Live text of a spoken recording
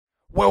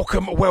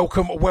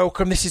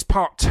Welcome. This is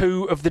part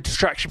 2 of the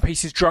Distraction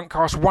Pieces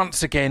Drunkcast.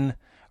 Once again,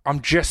 I'm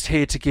just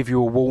here to give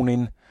you a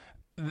warning.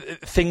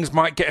 Things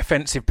might get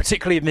offensive,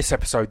 particularly in this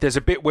episode. There's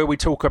a bit where we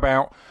talk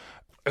about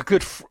a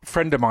good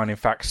friend of mine, in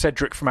fact,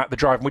 Cedric from At The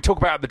Drive. And we talk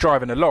about At The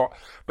Drive-In a lot,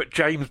 but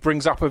James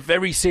brings up a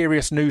very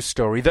serious news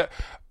story that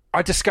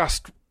I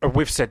discussed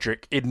with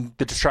Cedric in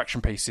the Distraction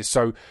Pieces.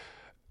 So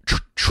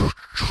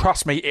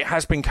trust me, it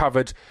has been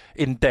covered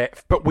in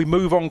depth, but we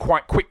move on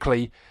quite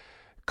quickly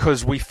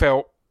because we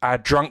felt our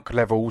drunk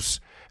levels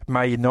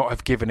may not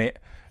have given it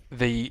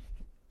the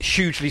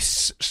hugely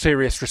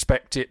serious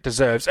respect it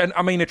deserves. And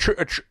I mean a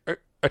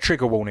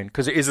trigger warning,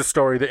 because it is a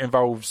story that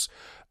involves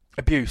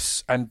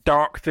abuse and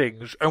dark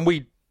things, and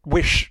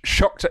we're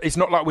shocked. It's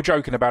not like we're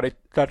joking about it.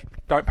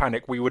 Don't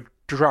panic. We were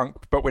drunk,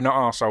 but we're not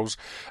arseholes.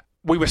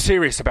 We were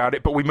serious about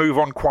it, but we move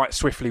on quite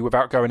swiftly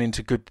without going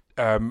into good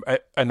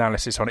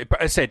analysis on it. But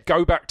as I said,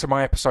 go back to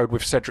my episode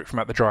with Cedric from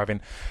At The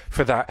Drive-In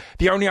for that.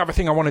 The only other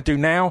thing I want to do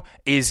now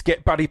is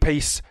get Buddy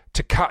Peace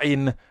to cut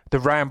in the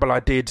ramble I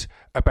did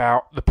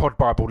about the Pod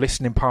Bible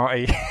listening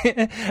party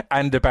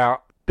and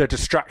about the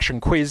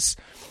distraction quiz.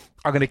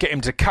 I'm going to get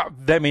him to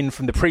cut them in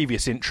from the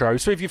previous intro.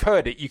 So if you've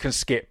heard it, you can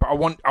skip. But I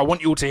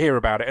want you all to hear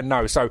about it and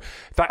know. So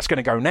that's going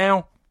to go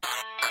now.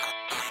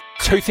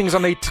 2 things I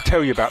need to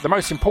tell you about. The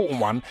most important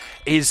one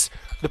is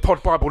the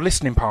Pod Bible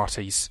listening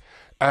parties.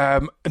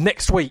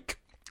 Next week,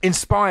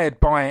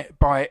 inspired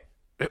by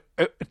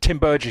Tim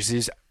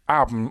Burgess's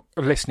album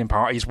listening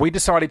parties, we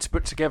decided to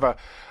put together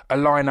a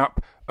lineup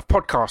of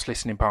podcast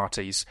listening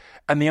parties.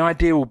 And the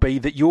idea will be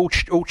that you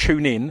all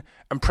tune in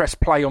and press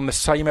play on the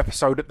same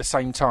episode at the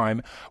same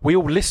time. We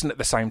all listen at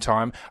the same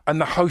time, and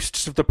the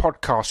hosts of the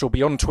podcast will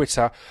be on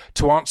Twitter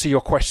to answer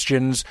your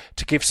questions,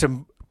 to give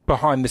some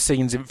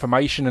behind-the-scenes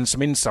information and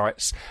some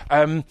insights.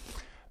 And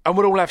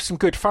we'll all have some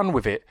good fun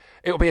with it.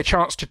 It'll be a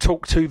chance to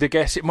talk to the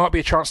guests. It might be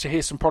a chance to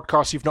hear some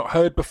podcasts you've not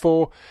heard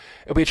before.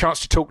 It'll be a chance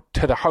to talk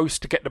to the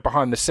host, to get the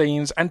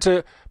behind-the-scenes, and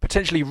to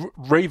potentially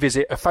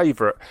revisit a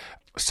favourite.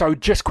 So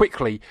just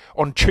quickly,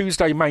 on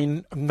Tuesday, May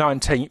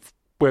 19th,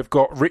 we've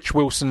got Rich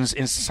Wilson's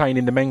Insane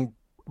in the Membrane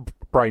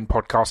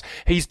podcast.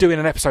 He's doing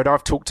an episode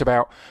I've talked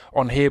about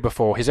on here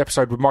before, his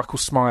episode with Michael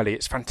Smiley.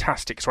 It's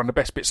fantastic. It's one of the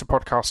best bits of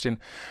podcasting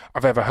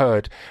I've ever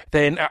heard.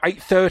 Then at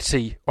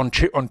 8:30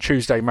 on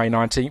Tuesday, May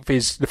 19th,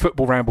 is the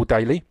Football Ramble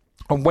Daily.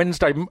 On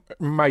Wednesday,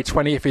 May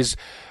 20th, is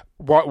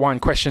White Wine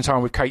Question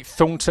Time with Kate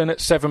Thornton at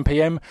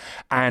 7pm,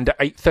 and at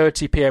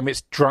 8:30pm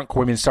it's Drunk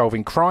Women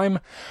Solving Crime.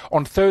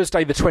 On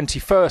Thursday the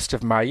 21st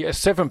of May at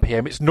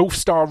 7pm it's North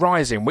Star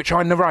Rising, which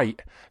I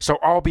narrate, so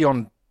I'll be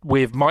on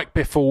with Mike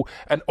Biffle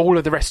and all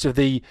of the rest of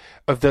the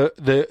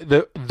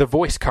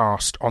voice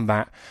cast on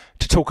that,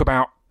 to talk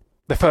about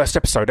the first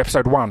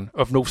episode 1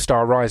 of North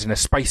Star Rising, a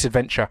space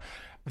adventure.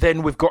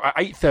 Then we've got at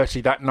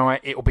 8:30 that night,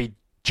 it'll be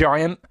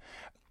Giant.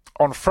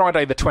 On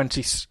Friday the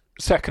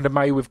 22nd of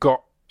May we've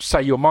got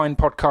Say Your Mind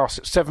podcast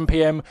at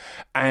 7pm,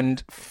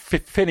 and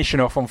finishing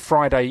off on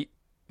Friday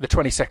the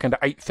 22nd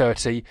at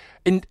 8:30,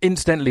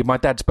 incidentally my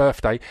dad's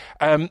birthday,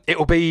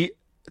 it'll be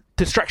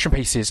Distraction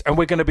Pieces, and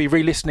we're going to be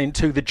re-listening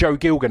to the Joe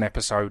Gilgan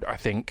episode, I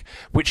think,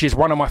 which is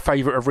one of my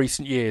favourite of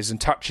recent years and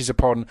touches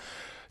upon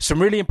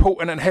some really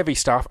important and heavy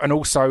stuff, and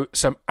also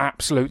some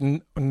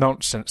absolute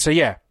nonsense. So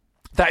yeah,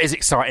 that is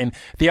exciting.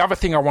 The other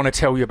thing I want to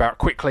tell you about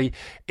quickly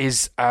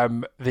is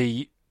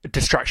the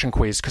distraction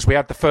quiz, because we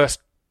had the first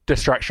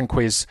distraction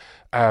quiz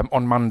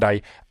on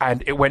Monday,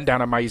 and it went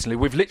down amazingly.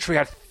 We've literally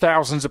had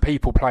thousands of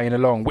people playing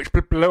along, which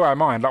blew our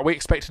mind. Like, we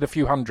expected a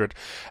few hundred.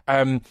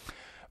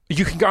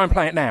 You can go and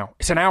play it now.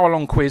 It's an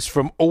hour-long quiz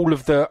from all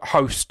of the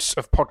hosts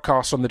of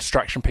podcasts on the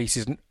Distraction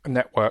Pieces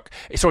network.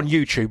 It's on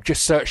YouTube.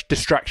 Just search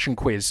Distraction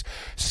Quiz.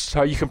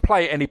 So you can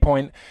play at any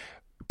point.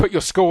 Put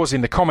your scores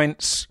in the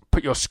comments.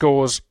 Put your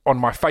scores on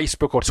my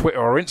Facebook or Twitter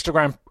or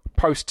Instagram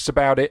posts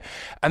about it.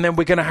 And then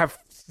we're going to have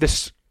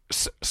this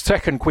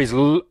second quiz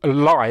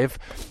live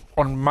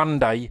on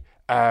Monday,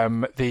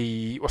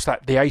 the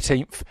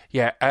 18th,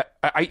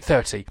 at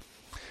 8:30.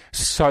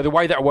 So the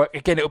way that'll work,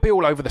 again, it'll be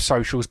all over the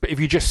socials, but if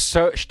you just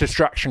search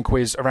Distraction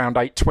Quiz around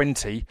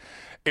 8:20,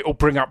 it'll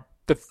bring up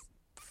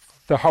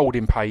the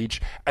holding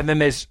page, and then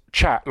there's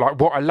chat. Like,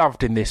 what I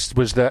loved in this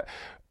was that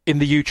in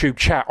the YouTube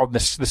chat on the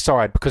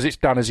side, because it's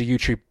done as a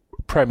YouTube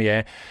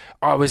premiere,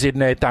 I was in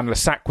there, Dan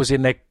Lassac was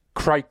in there,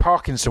 Craig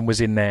Parkinson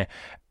was in there,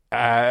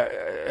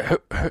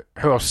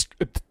 who else?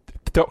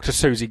 Dr.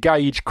 Susie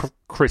Gage,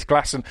 Chris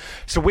Glasson.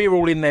 So we're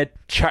all in there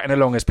chatting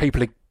along as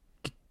people are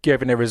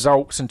giving their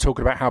results and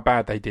talking about how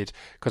bad they did,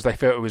 because they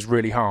felt it was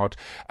really hard.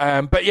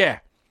 But yeah,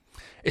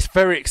 it's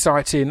very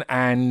exciting,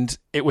 and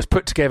it was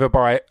put together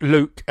by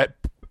Luke at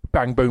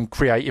Bang Boom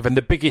Creative, and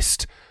the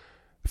biggest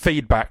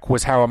feedback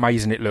was how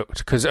amazing it looked,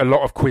 because a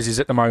lot of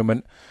quizzes at the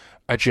moment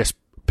are just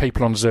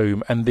people on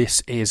Zoom, and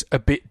this is a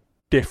bit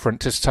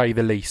different, to say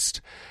the least.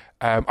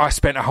 I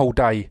spent a whole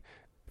day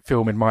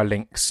filming my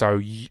links,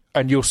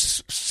 and you'll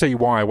see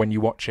why when you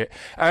watch it.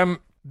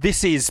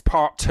 This is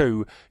part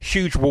 2.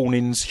 Huge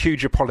warnings,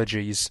 huge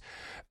apologies.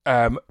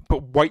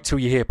 But wait till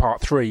you hear part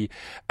 3.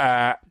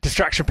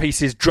 Distraction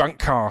Pieces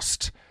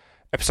Drunkcast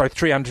episode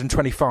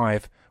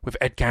 325, with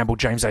Ed Campbell,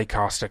 James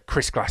Acaster,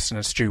 Chris Glasson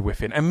and Stu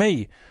Whiffen, and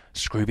me,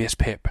 Scroobius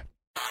Pip.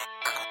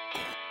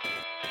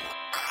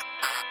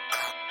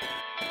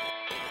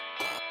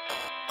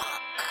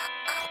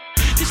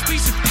 This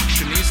piece of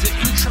fiction is the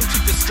intro to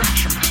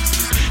Distraction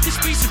Pieces. This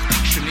piece of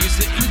fiction is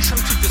the intro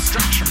to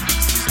Distraction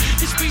Pieces.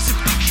 This piece of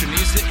fiction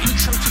is the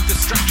intro to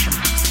Distraction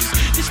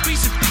Pieces. This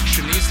piece of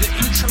fiction is the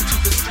intro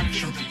to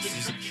Distraction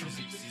Pieces.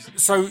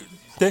 So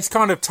this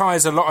kind of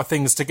ties a lot of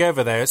things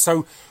together there.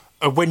 So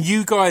when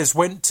you guys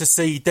went to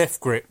see Death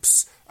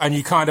Grips and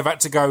you kind of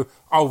had to go,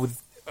 oh,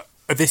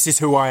 this is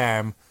who I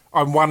am.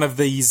 I'm one of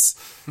these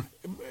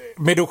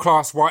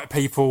middle-class white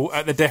people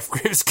at the Death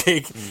Grips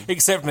gig,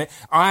 accepting it.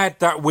 I had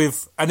that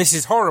with, and this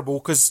is horrible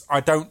because I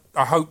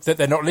hope that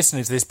they're not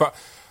listening to this, but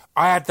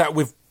I had that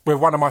with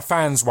one of my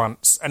fans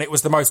once, and it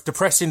was the most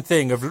depressing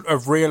thing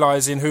of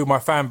realising who my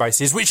fan base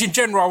is, which in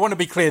general, I want to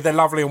be clear, they're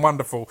lovely and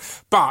wonderful.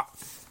 But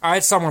I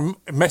had someone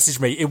message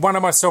me, in one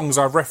of my songs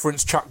I've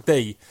referenced Chuck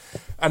D,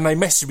 and they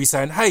messaged me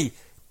saying, hey,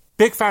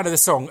 big fan of the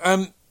song,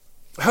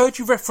 heard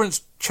you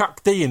reference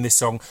Chuck D in this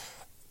song.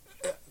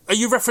 Are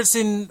you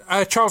referencing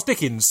Charles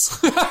Dickens?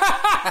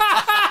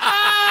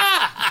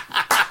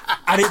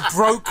 And it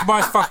broke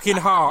my fucking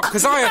heart,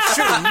 because I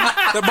assume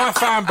that my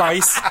fan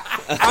base...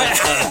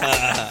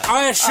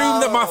 I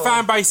assume that my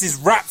fan base is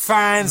rap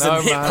fans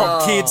and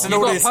hip-hop kids and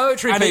You've all got this.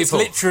 Poetry and people.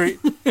 It's literally...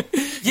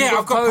 Yeah,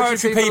 I've got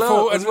poetry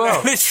people and as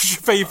well.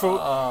 literature people.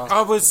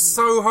 I was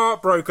so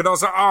heartbroken. I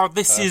was like, oh,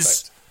 this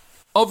is...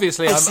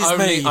 Obviously, This is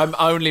me. I'm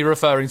only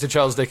referring to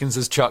Charles Dickens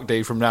as Chuck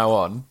D from now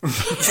on.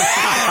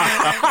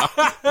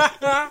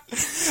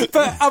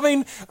 But, I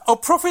mean,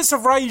 Prophets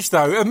of Rage,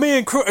 though, and me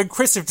and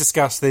Chris have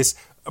discussed this,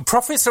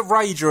 Prophets of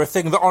Rage are a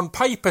thing that on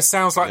paper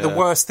sounds like the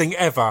worst thing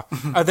ever.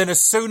 And then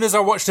as soon as I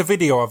watched a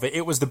video of it,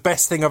 it was the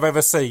best thing I've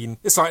ever seen.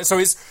 It's like, so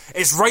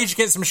it's Rage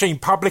Against the Machine,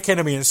 Public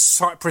Enemy and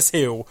Cypress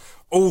Hill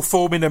all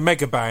forming a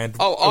mega band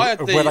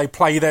where they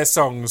play their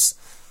songs.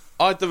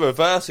 I had the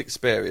reverse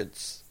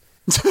experience.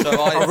 So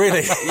Oh,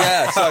 really?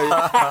 Yeah,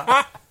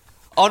 so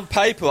on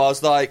paper I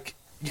was like,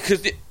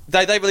 because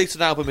they released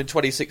an album in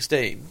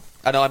 2016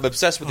 and I'm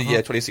obsessed with the year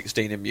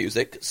 2016 in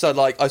music, so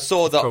like I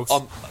saw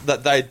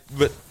that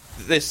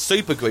this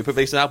supergroup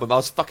released an album. I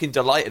was fucking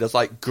delighted. I was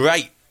like,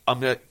 great, I'm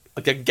gonna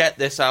get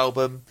this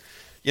album,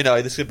 you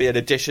know, this could be an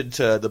addition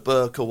to the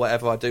book or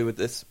whatever I do with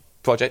this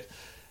project.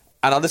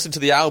 And I listened to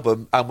the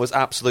album and was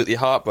absolutely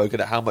heartbroken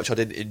at how much I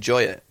didn't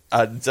enjoy it,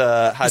 and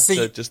had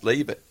to just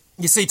leave it.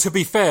 You see, to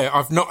be fair,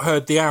 I've not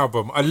heard the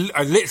album. I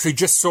literally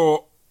just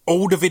saw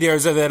all the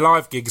videos of their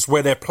live gigs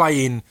where they're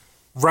playing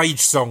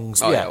Rage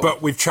songs,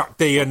 but with Chuck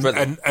D and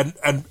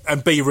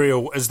Be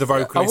Real as the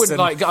vocalist.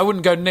 I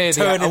wouldn't go near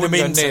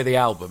the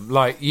album.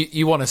 Like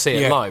you want to see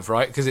it live,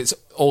 right? Because it's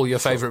all your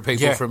favourite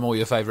people from all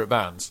your favourite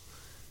bands.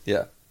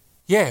 Yeah.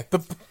 Yeah,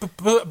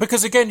 but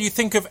because again, you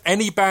think of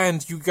any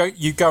band you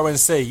go and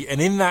see,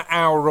 and in that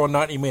hour or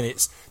 90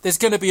 minutes, there's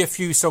going to be a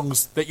few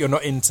songs that you're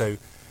not into.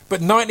 But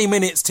 90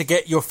 minutes to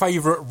get your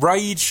favourite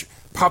Rage,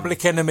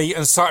 Public Enemy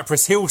and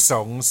Cypress Hill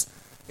songs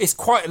is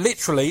quite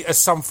literally, as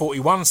Sum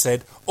 41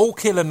 said, all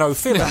killer, no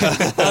filler.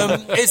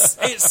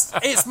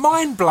 It's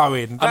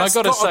mind-blowing. And I've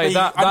got to say,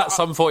 that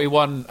Sum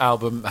 41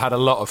 album had a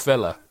lot of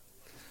filler.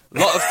 A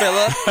lot of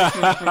filler.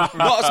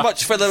 Not as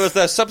much filler as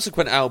their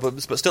subsequent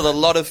albums, but still a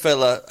lot of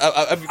filler.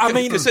 I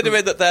mean,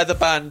 considering that they're the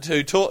band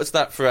who taught us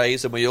that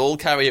phrase and we all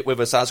carry it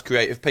with us as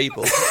creative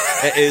people,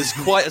 it is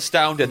quite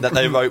astounding that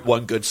they wrote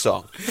one good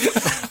song.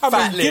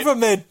 I mean,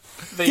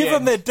 give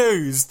them their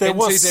dues. There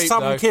was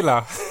some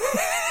killer.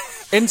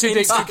 In Too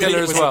Deep to Killer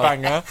as well.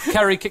 Banger.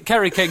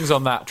 Kerry King's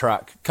on that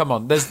track. Come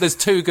on, there's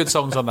two good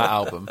songs on that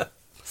album.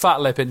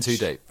 Fat Lip, In Too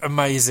Deep.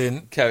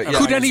 Amazing.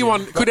 Could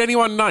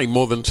anyone name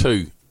more than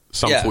two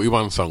Sum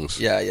 41 songs?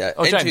 Yeah.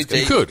 Oh, In James Too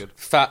Deep, could.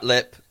 Fat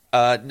Lip,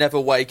 Never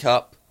Wake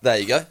Up. There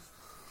you go.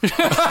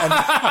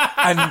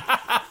 and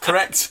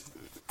correct.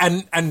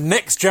 And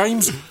next,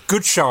 James,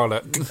 Good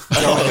Charlotte. Could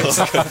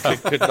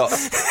not.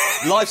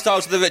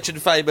 Lifestyles of the Rich and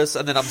Famous,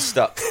 and then I'm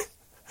stuck.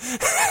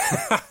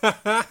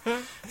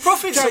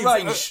 Prophets of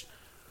Rage.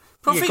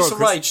 Prophets of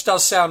Rage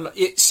does sound...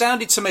 It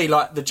sounded to me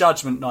like the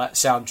Judgment Night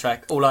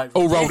soundtrack all over.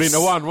 All rolled into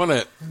one,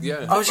 wasn't it?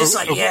 Yeah. I was just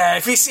like,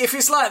 if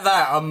it's like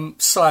that,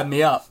 sign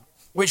me up.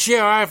 Which,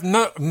 I have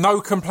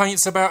no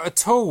complaints about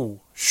at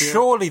all.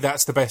 Surely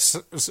that's the best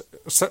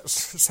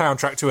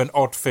soundtrack to an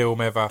odd film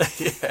ever.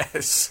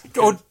 Yes.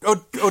 Or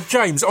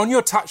James, on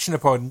your touching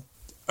upon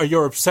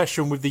your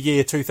obsession with the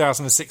year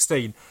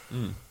 2016,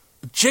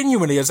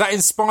 genuinely, has that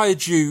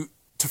inspired you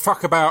to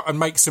fuck about and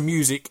make some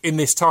music in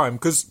this time?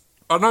 Because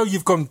I know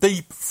you've gone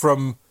deep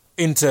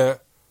into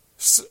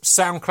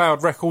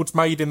SoundCloud records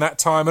made in that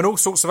time and all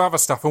sorts of other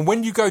stuff. And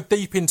when you go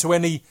deep into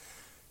any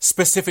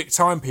specific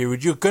time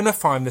period, you're going to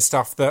find the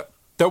stuff that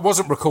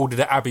wasn't recorded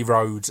at Abbey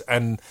Road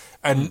and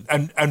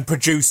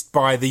produced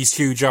by these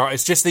huge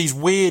artists. Just these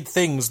weird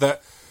things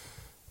that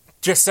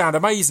just sound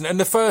amazing. And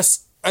the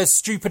first, as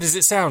stupid as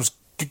it sounds,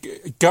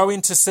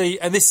 going to see,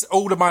 and this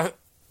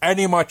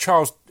any of my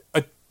Charles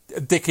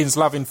Dickens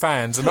loving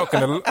fans are not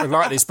going to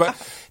like this, but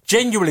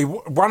genuinely,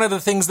 one of the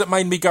things that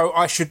made me go,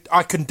 I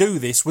can do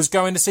this, was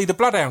going to see the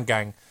Bloodhound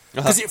Gang.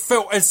 Because it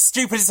felt, as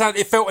stupid as that,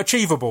 it felt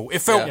achievable. It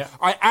felt,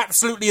 I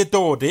absolutely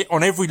adored it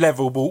on every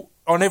level,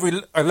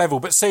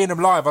 but seeing them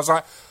live, I was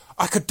like,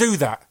 I could do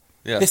that.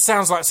 Yeah. This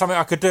sounds like something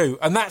I could do.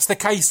 And that's the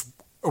case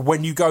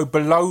when you go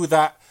below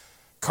that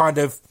kind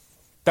of,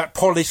 that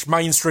polished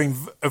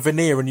mainstream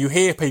veneer, and you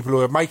hear people who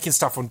are making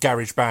stuff on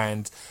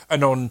GarageBand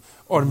and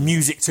on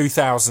Music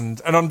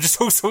 2000 and on just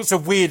all sorts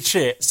of weird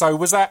shit. So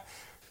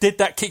did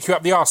that kick you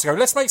up the arse to go,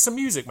 let's make some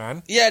music,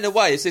 man? Yeah, in a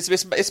way.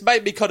 It's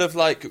made me kind of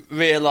like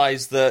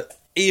realise that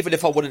even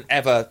if I wouldn't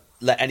ever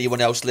let anyone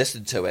else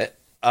listen to it,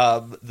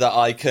 that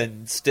I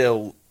can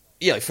still...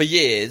 for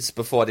years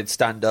before I did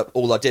stand-up,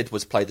 all I did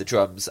was play the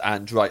drums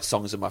and write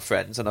songs with my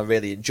friends, and I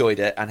really enjoyed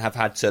it, and have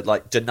had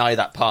to deny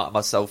that part of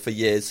myself for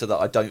years so that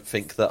I don't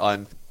think that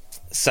I'm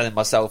selling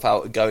myself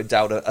out and going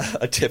down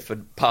a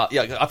different part.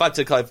 I've had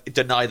to kind of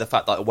deny the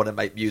fact that I want to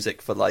make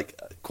music for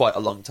quite a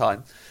long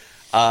time.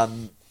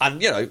 And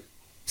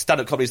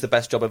stand-up comedy is the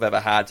best job I've ever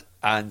had,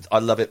 and I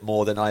love it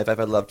more than I've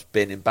ever loved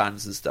being in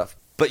bands and stuff.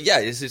 But yeah,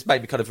 it's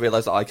made me kind of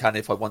realise that I can,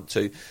 if I want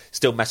to,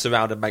 still mess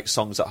around and make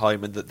songs at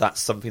home, and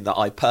that's something that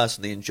I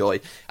personally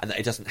enjoy, and that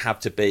it doesn't have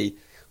to be...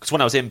 Because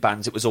when I was in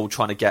bands, it was all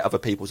trying to get other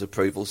people's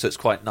approval, so it's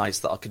quite nice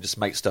that I can just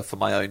make stuff for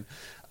my own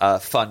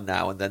fun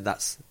now, and then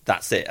that's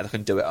it, and I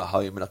can do it at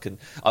home, and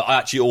I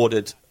actually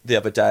ordered the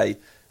other day,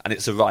 and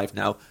it's arrived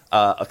now,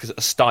 a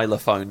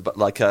stylophone, but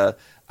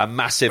a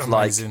massive,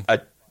 amazing.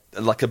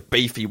 Like a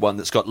beefy one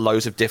that's got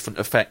loads of different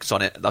effects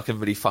on it that I can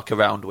really fuck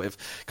around with,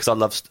 because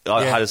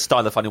I had a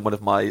stylophone in one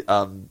of my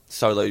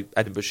solo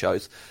Edinburgh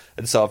shows,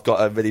 and so I've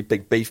got a really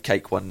big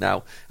beefcake one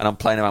now, and I'm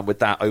playing around with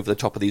that over the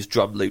top of these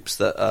drum loops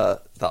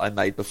that I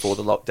made before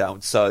the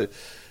lockdown. So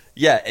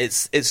yeah,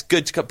 it's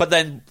good but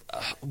then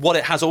what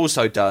it has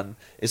also done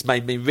is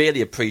made me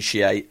really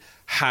appreciate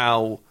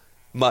how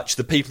much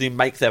the people who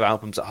make their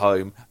albums at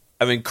home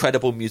are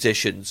incredible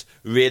musicians,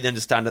 really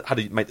understand how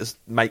to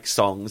make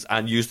songs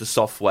and use the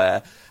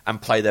software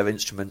and play their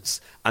instruments.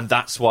 And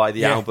that's why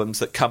the albums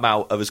that come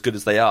out are as good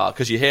as they are,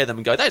 because you hear them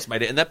and go, they just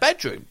made it in their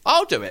bedroom.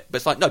 I'll do it. But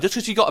it's like, no, just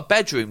because you got a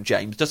bedroom,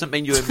 James, doesn't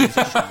mean you're a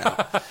musician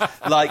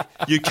now.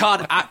 You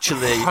can't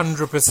actually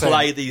 100%.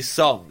 Play these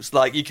songs.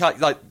 You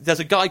can't. There's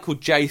a guy called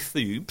Jay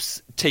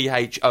Thoobs,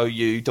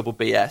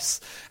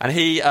 THOUBBS, and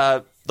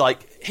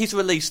he's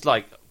released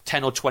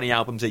 10 or 20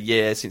 albums a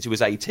year since he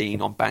was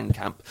 18 on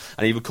Bandcamp,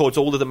 and he records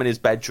all of them in his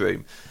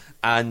bedroom.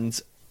 And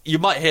you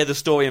might hear the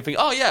story and think,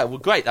 oh yeah, well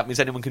great, that means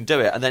anyone can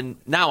do it. And then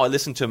now I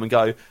listen to him and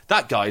go,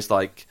 that guy's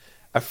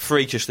a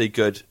freakishly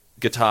good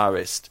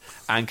guitarist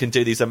and can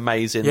do these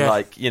amazing he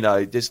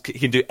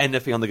can do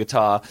anything on the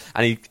guitar,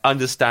 and he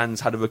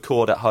understands how to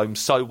record at home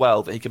so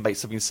well that he can make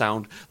something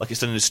sound like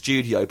it's done in a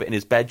studio but in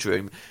his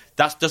bedroom.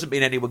 That doesn't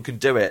mean anyone can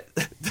do it.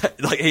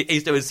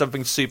 He's doing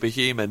something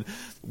superhuman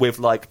with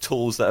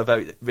tools that are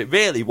very...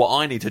 Really, what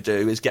I need to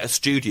do is get a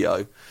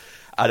studio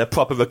and a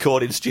proper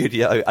recording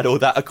studio and all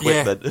that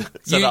equipment.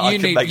 Yeah.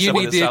 You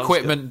need the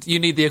equipment. You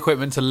need the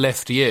equipment to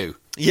lift you.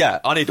 Yeah,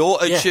 I need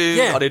auto-tune.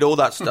 I need all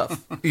that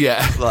stuff.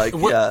 Yeah,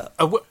 When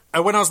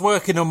I was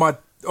working on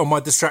my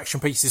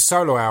Distraction Pieces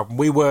solo album,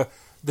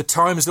 the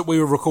times that we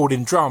were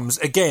recording drums.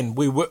 Again,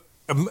 we were.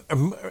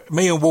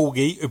 Me and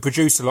Walgie, who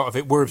produced a lot of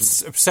it, were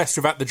obsessed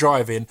with At the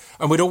Drive-In,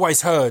 and we'd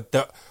always heard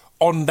that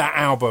on that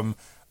album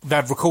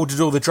they'd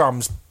recorded all the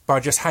drums by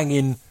just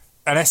hanging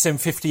an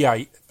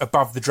SM58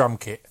 above the drum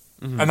kit,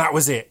 and that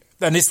was it.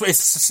 And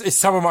it's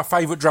some of my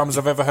favourite drums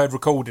I've ever heard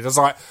recorded. I was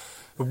like,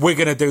 we're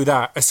going to do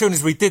that. As soon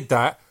as we did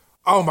that,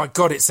 oh my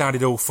God, it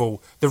sounded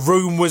awful. The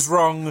room was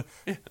wrong.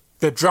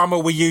 The drummer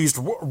we used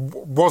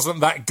wasn't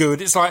that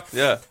good. It's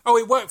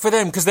it worked for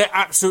them because they're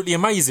absolutely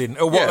amazing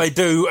at what they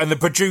do, and the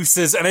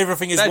producers and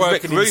everything is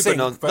working in sync.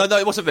 No,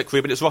 it wasn't Vic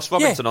Rubin. It's Ross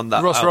Robinson on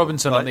that. Ross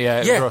Robinson on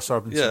Ross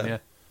Robinson.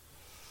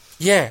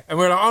 Yeah, and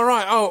we're like, all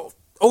right,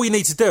 all you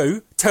need to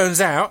do, turns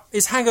out,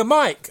 is hang a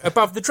mic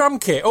above the drum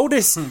kit. All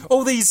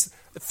these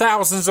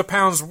thousands of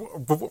pounds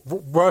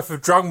worth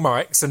of drum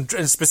mics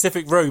and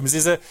specific rooms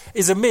is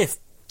a myth.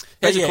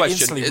 Here's a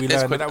question. Instantly we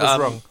learned that was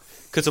wrong.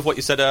 Because of what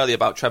you said earlier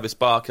about Travis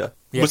Barker.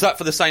 Yeah. Was that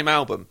for the same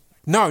album?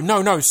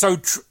 No. So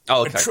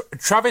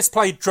Travis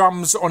played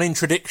drums on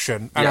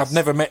Introduction, and I've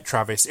never met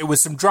Travis. It was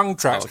some drum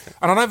tracks,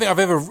 and I don't think I've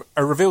ever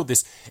revealed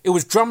this. It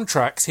was drum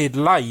tracks he'd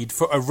laid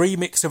for a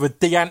remix of a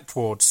De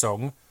Antwoord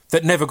song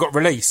that never got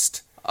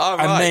released. Oh,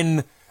 right. And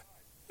then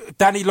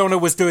Danny Lona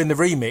was doing the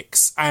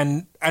remix,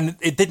 and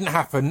it didn't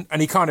happen,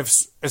 and he kind of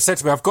said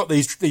to me, I've got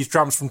these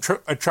drums from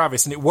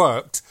Travis, and it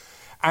worked.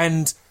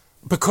 And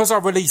because I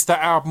released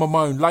that album on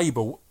my own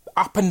label,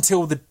 up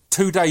until the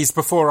 2 days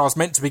before I was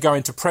meant to be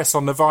going to press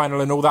on the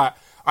vinyl and all that,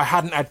 I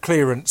hadn't had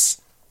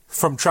clearance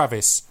from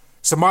Travis.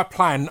 So my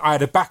plan, I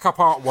had a backup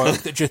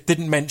artwork that just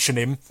didn't mention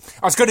him.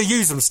 I was going to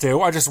use them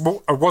still, I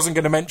wasn't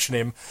going to mention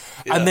him.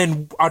 Yeah. And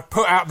then I'd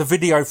put out the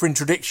video for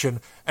Introduction,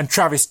 and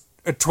Travis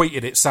had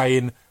tweeted it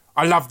saying,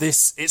 I love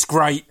this, it's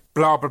great,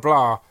 blah, blah,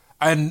 blah.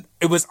 And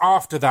it was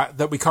after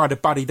that we kind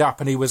of buddied up,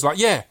 and he was like,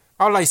 yeah,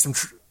 I'll lay some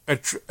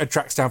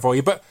tracks down for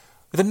you. But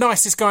the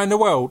nicest guy in the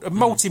world, a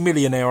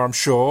multi-millionaire, I'm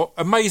sure,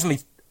 amazingly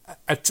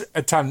a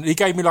talent. He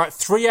gave me like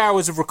 3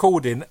 hours of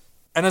recording,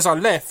 and as I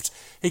left,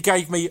 he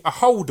gave me a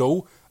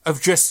holdall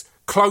of just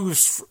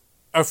clothes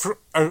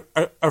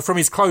from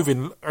his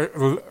clothing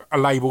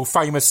label,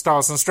 Famous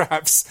Stars and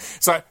Straps.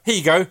 So here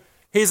you go.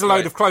 Here's a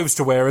load of clothes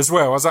to wear as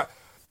well. I was like,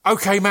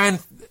 okay, man,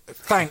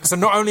 thanks.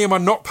 And not only am I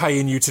not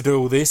paying you to do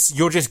all this,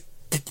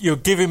 you're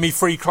giving me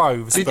free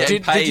clothes. Did you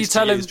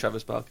tell him?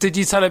 Did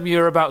you tell him you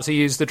were about to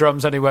use the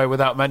drums anyway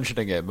without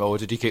mentioning him, or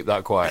did you keep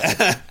that quiet?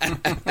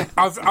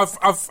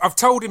 I've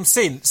told him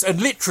since,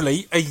 and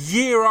literally a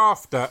year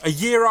after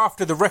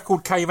the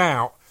record came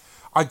out,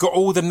 I got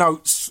all the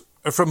notes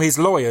from his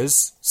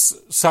lawyers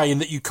saying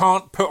that you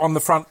can't put on the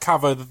front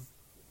cover,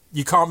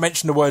 you can't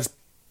mention the words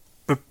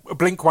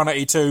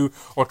Blink-182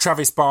 or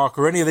Travis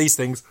Barker or any of these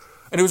things.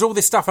 And it was all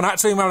this stuff, and I had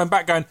to email him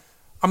back going,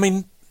 I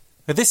mean,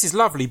 this is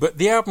lovely, but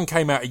the album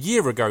came out a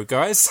year ago,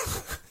 guys.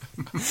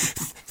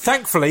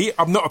 Thankfully,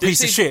 I'm not a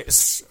piece of shit,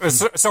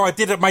 so I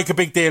didn't make a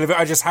big deal of it.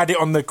 I just had it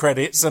on the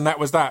credits, and that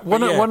was that.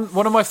 One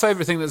of my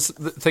favourite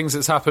things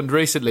that's happened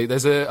recently,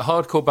 there's a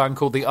hardcore band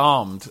called The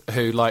Armed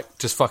who, like,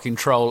 just fucking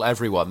troll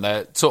everyone.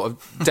 They're sort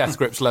of Death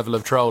Grips level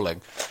of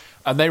trolling.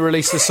 And they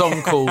released a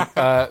song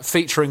called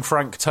featuring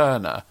Frank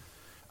Turner,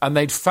 and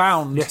they'd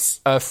found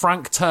a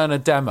Frank Turner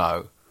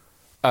demo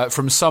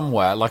from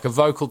somewhere, like a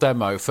vocal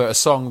demo for a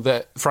song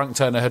that Frank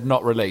Turner had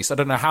not released. I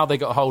don't know how they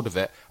got hold of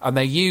it, and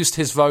they used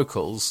his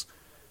vocals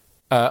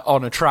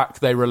on a track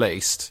they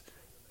released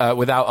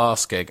without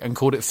asking, and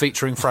called it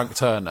Featuring Frank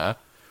Turner,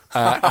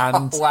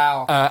 and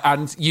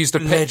and used a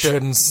picture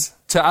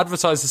to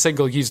advertise the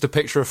single. Used a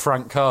picture of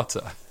Frank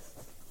Carter.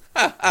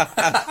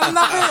 I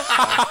love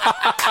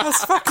it.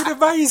 That's fucking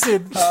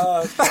amazing.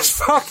 That's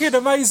fucking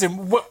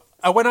amazing.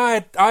 When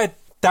I had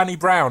Danny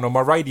Brown on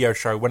my radio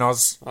show when I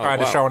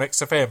had a show on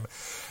XFM,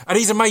 and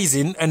he's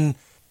amazing, and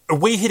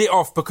we hit it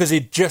off because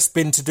he'd just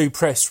been to do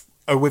press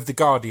with The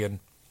Guardian.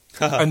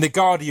 And The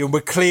Guardian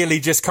were clearly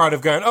just kind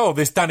of going, oh,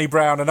 this Danny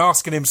Brown, and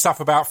asking him stuff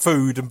about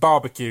food and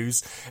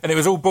barbecues, and it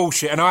was all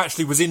bullshit, and I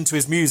actually was into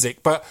his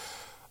music. But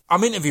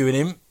I'm interviewing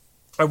him,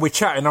 and we're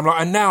chatting, I'm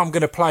like, and now I'm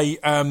going to play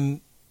a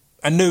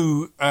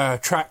new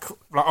track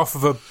like off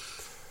of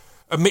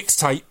a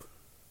mixtape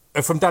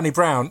from Danny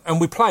Brown, and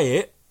we play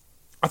it.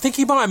 I think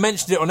he might have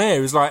mentioned it on air. He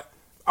was like,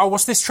 oh,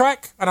 what's this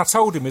track? And I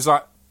told him, he's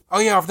like, oh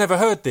yeah, I've never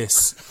heard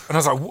this. And I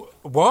was like,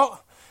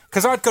 what?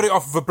 Because I'd got it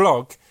off of a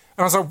blog,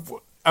 and I was like,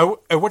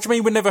 what do you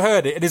mean we never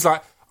heard it? And he's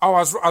like, oh,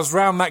 I was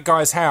round that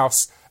guy's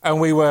house, and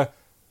we were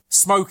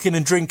smoking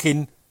and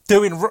drinking,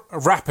 doing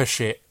rapper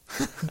shit.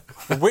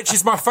 Which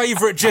is my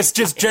favourite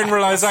just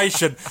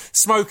generalisation.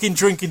 Smoking,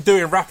 drinking,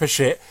 doing rapper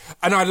shit.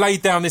 And I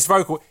laid down this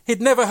vocal.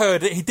 He'd never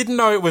heard it. He didn't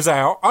know it was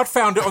out. I'd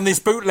found it on this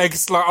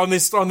bootlegs, like on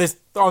this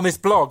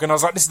blog, and I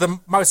was like, this is the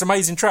most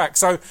amazing track.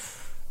 So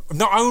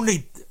not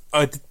only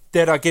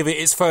did I give it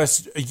its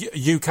first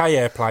UK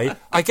airplay,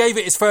 I gave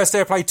it its first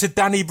airplay to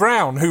Danny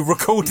Brown, who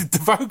recorded the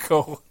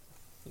vocal.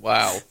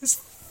 Wow.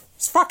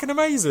 It's fucking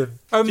amazing.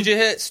 Did you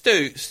hear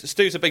Stu?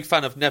 Stu's a big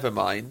fan of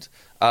Nevermind.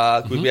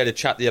 We had a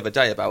chat the other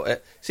day about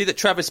it. See that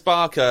Travis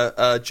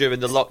Barker, during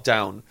the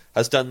lockdown,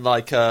 has done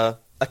like a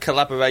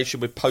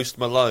collaboration with Post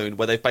Malone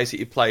where they've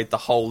basically played the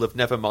whole of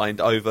Nevermind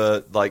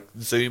over like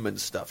Zoom and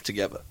stuff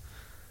together.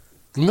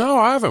 No,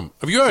 I haven't.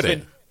 Have you heard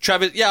it?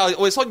 Travis, yeah,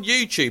 well, it's on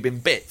YouTube in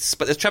bits,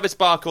 but there's Travis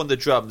Barker on the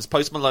drums,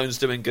 Post Malone's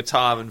doing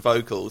guitar and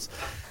vocals.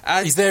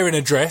 And he's there in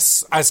a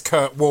dress, as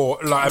Kurt wore,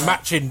 like a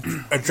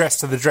matching a dress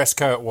to the dress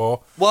Kurt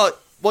wore. Well,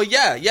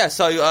 yeah.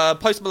 So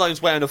Post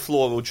Malone's wearing a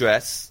floral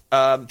dress.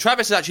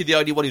 Travis is actually the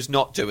only one who's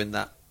not doing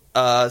that.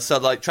 So,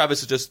 like,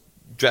 Travis is just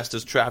dressed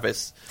as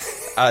Travis,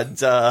 and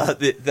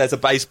there's a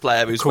bass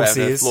player who's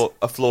wearing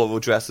a floral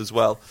dress as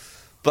well.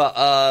 But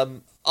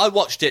I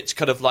watched it to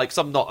kind of like, because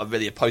I'm not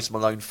really a Post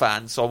Malone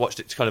fan, so I watched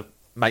it to kind of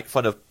make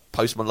fun of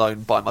Post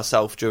Malone by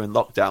myself during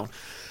lockdown.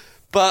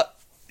 But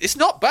it's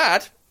not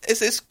bad.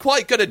 It's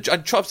quite good. And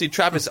obviously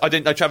Travis, I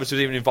didn't know Travis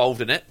was even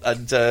involved in it,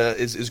 and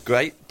is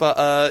great.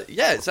 But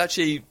yeah, it's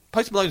actually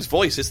Post Malone's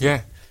voice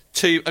isn't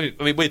too. I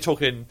mean, me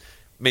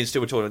and Stu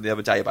were talking the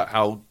other day about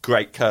how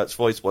great Kurt's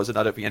voice was, and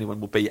I don't think anyone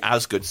will be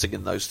as good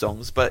singing those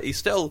songs. But he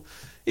still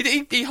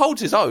he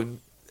holds his own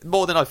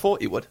more than I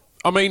thought he would.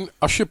 I mean,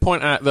 I should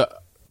point out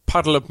that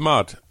Puddle of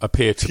Mud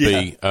appear to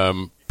be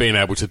being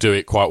able to do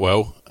it quite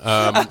well.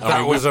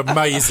 That was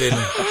amazing.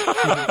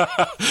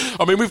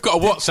 I mean, we've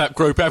got a WhatsApp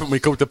group, haven't we,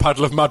 called the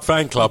Puddle of Mud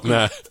fan club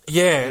now?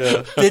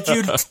 Yeah. Did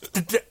you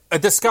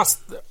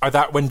discuss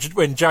that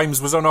when James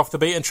was on Off the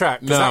Beaten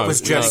Track? No. That was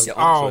just,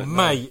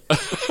 mate.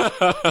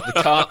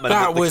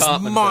 That was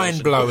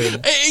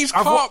mind-blowing. He's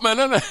Cartman,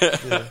 isn't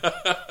it?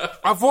 Yeah.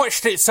 I've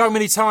watched it so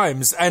many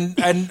times, and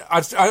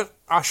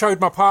I showed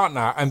my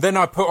partner, and then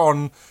I put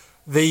on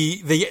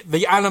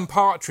the Alan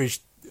Partridge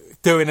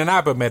doing an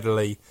ABBA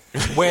medley,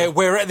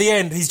 where at the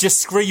end he's just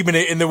screaming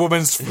it in the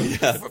woman's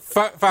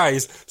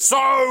face. So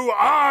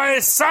I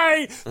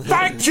say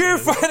thank you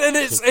for, and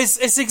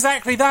it's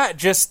exactly that.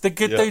 Just the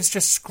good dude's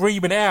just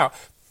screaming it out.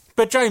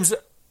 But James,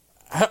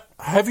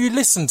 have you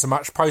listened to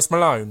much Post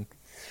Malone?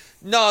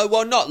 No,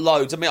 well, not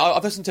loads. I mean,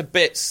 I've listened to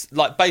bits,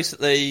 like,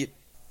 basically...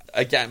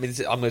 Again, I mean,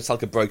 I'm going to sound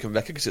like a broken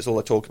record because it's all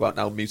I talk about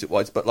now,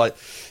 music-wise. But like,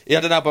 he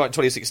had an album out in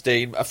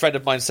 2016. A friend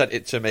of mine sent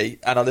it to me,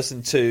 and I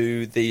listened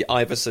to the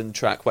Iverson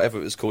track,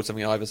 whatever it was called,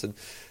 something Iverson,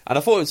 and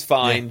I thought it was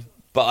fine,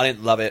 but I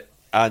didn't love it.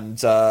 And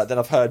then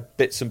I've heard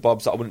bits and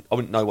bobs that I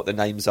wouldn't know what the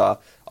names are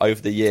over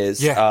the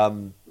years.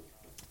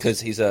 Because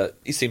he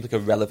seems like a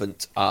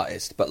relevant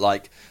artist, but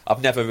like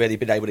I've never really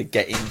been able to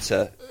get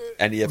into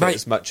any of it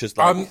as much as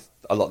like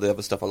a lot of the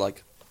other stuff I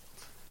like.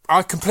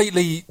 I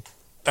completely.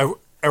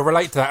 I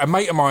relate to that. A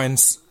mate of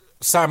mine's,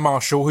 Sam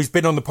Marshall, who's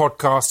been on the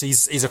podcast,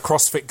 he's a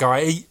CrossFit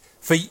guy.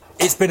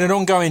 It's been an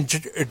ongoing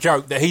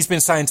joke that he's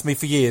been saying to me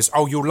for years,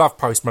 "Oh, you'll love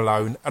Post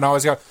Malone," and I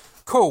always go,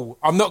 "Cool,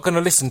 I'm not going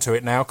to listen to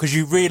it now because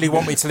you really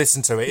want me to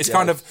listen to it." It's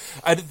kind of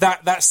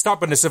that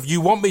stubbornness of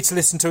you want me to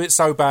listen to it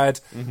so bad,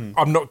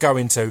 I'm not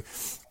going to.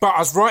 But I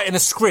was writing a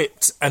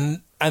script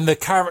and the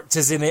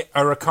characters in it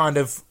are a kind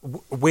of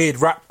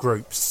weird rap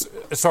groups,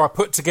 so I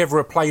put together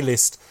a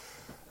playlist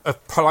of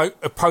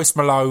Post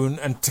Malone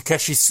and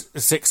Tekashi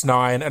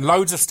 6ix9ine and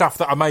loads of stuff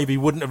that I maybe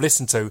wouldn't have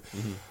listened to,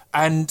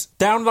 and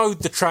download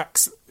the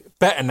tracks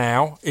Better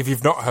Now if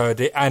you've not heard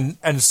it, and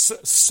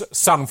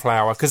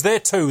Sunflower, because they're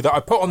two that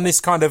I put on this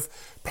kind of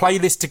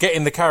playlist to get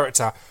in the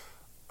character,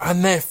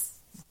 and they're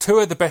two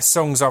of the best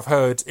songs I've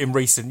heard in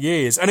recent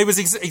years. And it was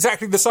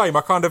exactly the same.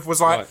 I kind of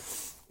was like,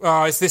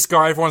 it's this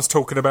guy everyone's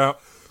talking about,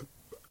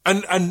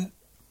 and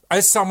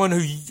as someone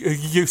who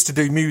used to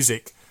do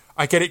music,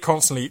 I get it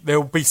constantly.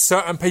 There'll be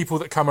certain people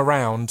that come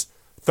around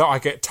that I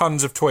get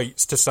tons of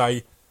tweets to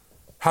say,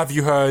 have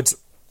you heard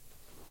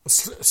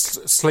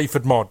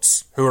Sleaford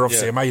Mods, who are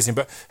obviously amazing,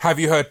 but have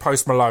you heard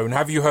Post Malone?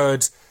 Have you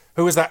heard,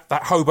 who was that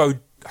Hobo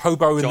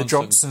in the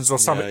Johnsons or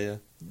something?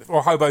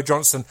 Or Hobo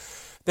Johnson.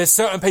 There's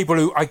certain people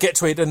who I get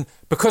to it, and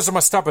because of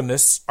my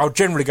stubbornness, I'll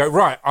generally go,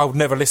 right, I'll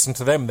never listen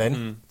to them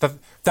then.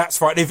 That's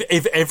fine.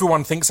 If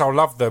everyone thinks I'll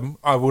love them,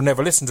 I will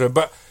never listen to them.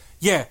 But,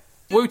 yeah...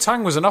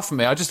 Wu-Tang was enough for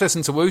me. I just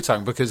listened to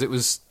Wu-Tang because it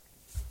was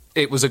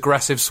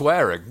aggressive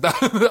swearing.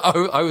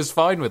 I was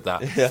fine with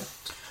that. Yeah.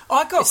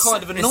 I got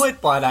kind of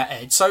annoyed by that,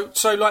 Ed. So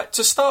like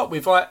to start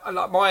with,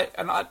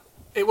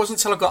 it wasn't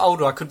until I got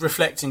older I could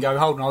reflect and go,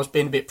 hold on, I was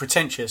being a bit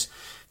pretentious.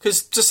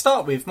 Because to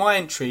start with, my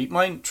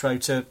intro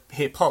to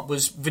hip hop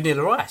was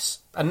Vanilla Ice,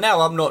 and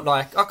now I'm not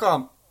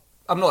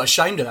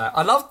ashamed of that.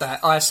 I loved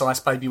that Ice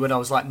Ice Baby when I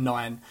was like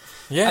 9.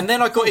 Yeah. And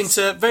then I got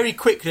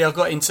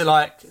into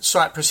like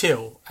Cypress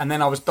Hill, and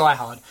then I was Die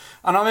Hard.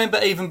 And I remember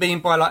even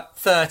being by like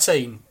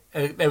 13,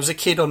 there was a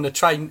kid on the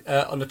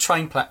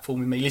train platform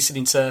with me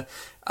listening to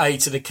A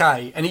to the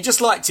K, and he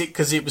just liked it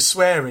because it was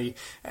sweary,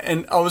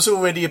 and I was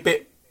already a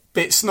bit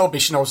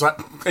snobbish, and I was like,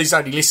 he's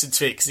only listened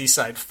to it because he's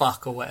saying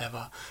fuck or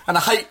whatever. And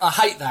I hate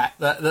that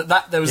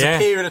there was a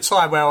period of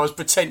time where I was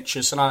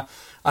pretentious, and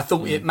I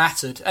thought it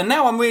mattered. And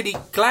now I'm really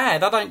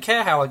glad. I don't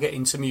care how I get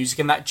into music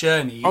and that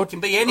journey. It can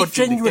be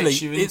anything that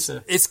gets you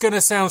into. It's going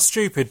to sound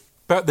stupid,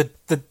 but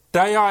the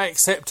day I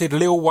accepted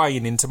Lil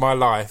Wayne into my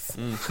life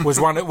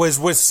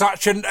was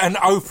such an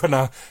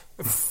opener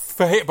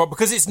for hip hop,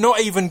 because it's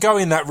not even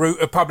going that route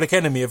of Public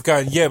Enemy of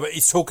going, but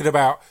he's talking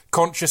about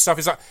conscious stuff.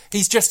 It's like,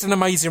 he's just an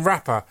amazing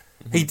rapper.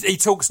 He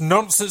talks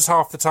nonsense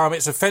half the time.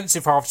 It's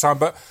offensive half the time,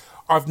 but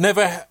I've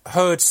never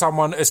heard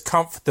someone as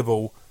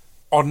comfortable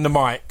on the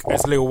mic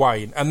as Lil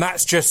Wayne, and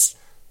that's just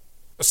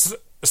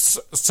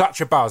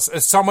such a buzz.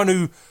 As someone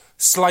who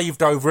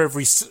slaved over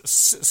every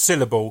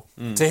syllable,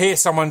 to hear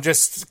someone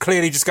just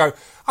clearly just go,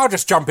 I'll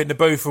just jump in the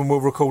booth and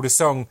we'll record a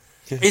song,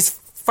 is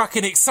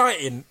fucking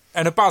exciting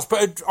and a buzz.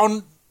 But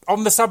on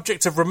the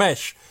subject of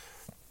Ramesh,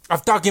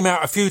 I've dug him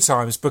out a few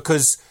times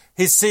because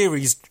his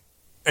series,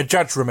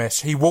 Judge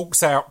Ramesh, he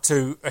walks out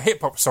to a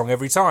hip-hop song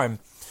every time,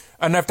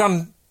 and they've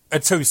done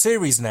 2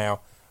 series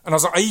now. And I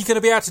was like, are you going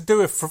to be able to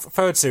do a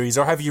third series,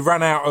 or have you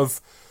run out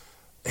of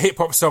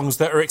hip-hop songs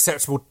that are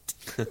acceptable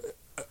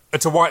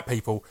to white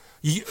people?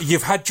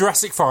 You've had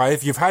Jurassic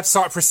 5, you've had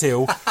Cypress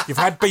Hill, you've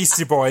had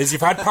Beastie Boys,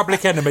 you've had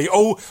Public Enemy,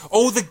 all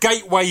the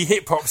gateway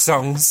hip-hop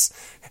songs.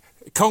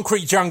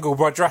 Concrete Jungle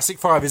by Jurassic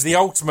 5 is the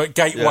ultimate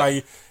gateway.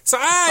 Yeah. So,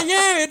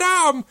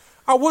 I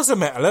was a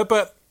metaler,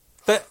 but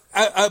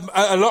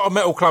a lot of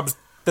metal clubs,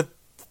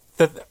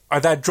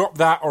 they'd drop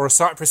that or a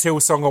Cypress Hill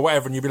song or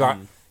whatever, and you'd be like,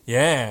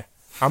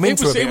 I'm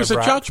into it. It was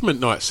a Judgment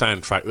Night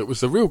soundtrack that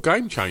was the real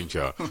game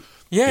changer.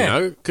 Yeah, you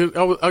know, cause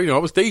I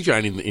was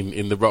DJing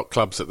in the rock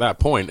clubs at that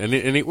point, and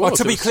it was. Well,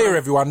 to be clear,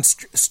 everyone,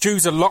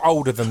 Stu's a lot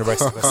older than the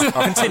rest of us.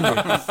 Continue.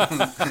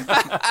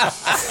 I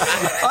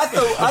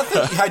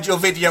thought you had your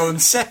video on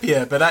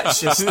Sepia, but that's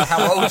just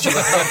how old you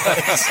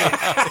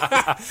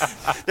are.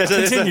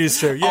 Continue,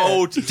 Stu. Yeah.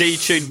 Old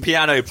detuned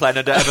piano playing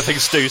under everything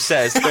Stu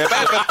says.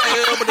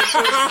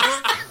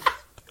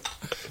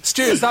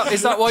 Stu, is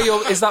that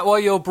why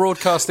you're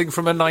broadcasting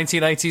from a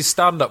 1980s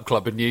stand-up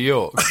club in New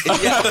York?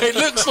 Yeah, it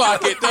looks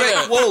like it.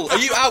 Brick wall. Are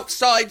you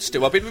outside,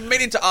 Stu? I've been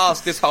meaning to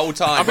ask this whole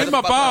time. I'm in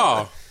my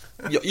bar.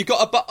 You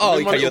got a bar? Oh,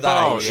 okay, you're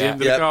that age. Yeah.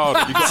 You got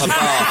a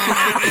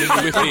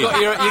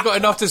bar. You've got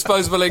enough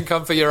disposable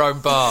income for your own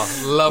bar.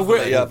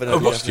 Lovely.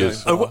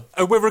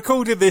 We're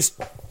recording this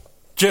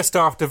just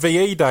after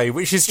VE Day,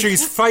 which is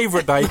Stu's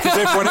favourite day because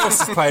everyone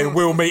else is playing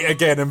We'll Meet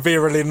Again and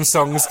Vera Lynn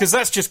songs because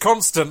that's just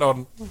constant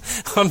on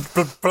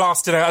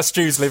blasting out of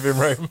Stu's living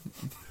room.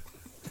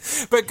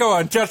 But go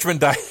on,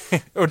 Judgment Day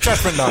or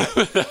Judgment Night.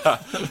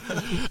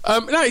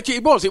 No,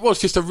 it was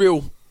just a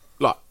real,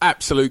 like,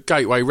 absolute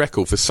gateway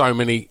record for so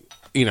many,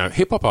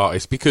 hip hop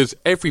artists because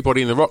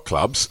everybody in the rock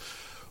clubs,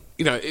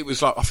 it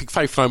was like, I think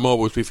Faith No More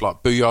was with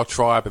like Booyah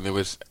Tribe, and there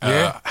was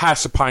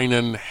House of Pain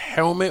and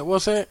Helmet,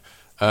 was it?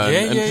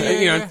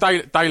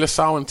 De La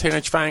Soul and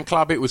Teenage Fan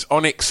Club. It was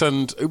Onyx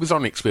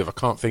with, I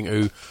can't think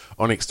who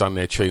Onyx done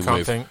their tune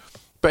with.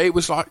 But it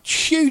was like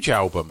huge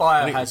album.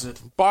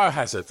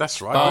 Biohazard,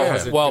 that's right.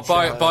 Biohazard. Well,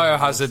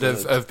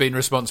 Biohazard have been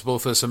responsible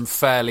for some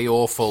fairly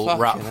awful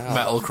rap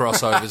metal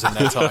crossovers in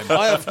their time.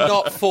 I have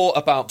not thought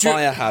about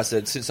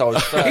Biohazard since I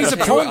was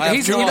 13.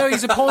 He's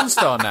a porn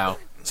star now.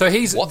 So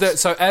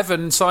so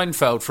Evan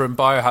Seinfeld from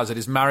Biohazard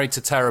is married to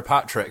Tara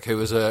Patrick, who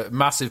was a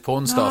massive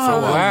porn star for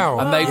a while.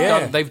 Wow.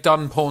 And they've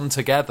done porn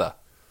together.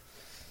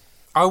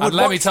 And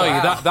let me tell you,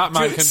 that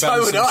man can bend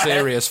some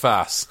serious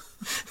fass.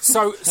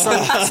 So as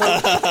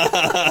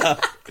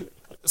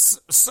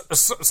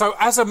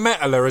a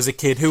metaler, as a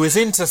kid who was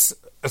into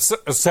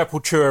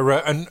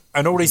Sepultura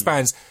and all these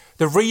bands,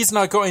 the reason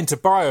I got into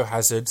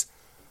Biohazard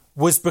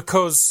was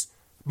because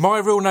my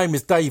real name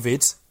is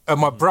David and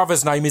my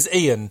brother's name is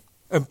Ian,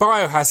 and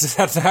Biohazard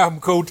had an album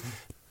called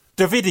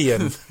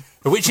Davidian,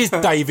 which is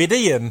David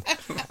Ian,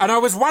 and I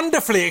was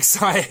wonderfully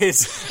excited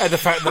at the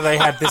fact that they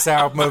had this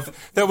album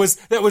that was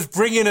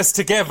bringing us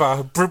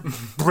together,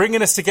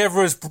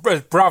 as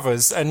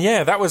brothers, and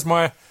that was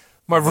my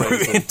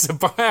route into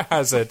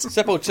Biohazard.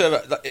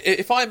 Sepultura.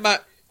 If I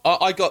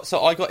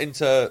got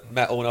into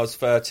metal when I was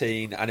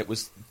 13, and it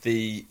was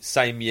the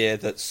same year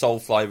that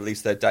Soulfly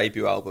released their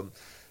debut album.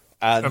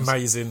 And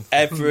amazing.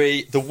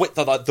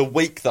 The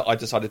week that I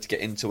decided to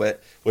get into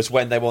it was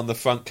when they were on the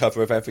front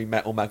cover of every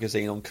metal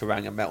magazine on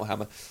Kerrang and Metal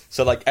Hammer.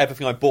 So like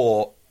everything I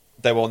bought,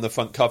 they were on the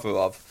front cover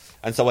of,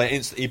 and so I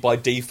instantly by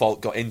default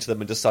got into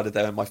them and decided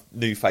they were my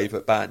new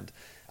favourite band.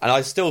 And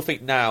I still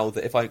think now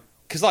that I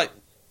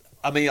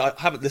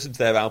haven't listened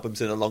to their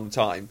albums in a long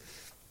time,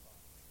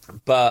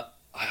 but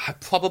I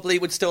probably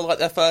would still like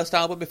their first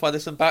album if I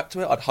listened back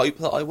to it. I'd hope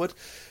that I would.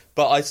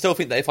 But I still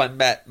think that if I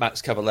met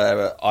Max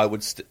Cavalera, I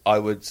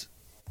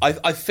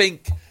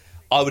think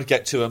I would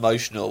get too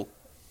emotional,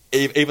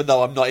 even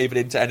though I'm not even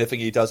into anything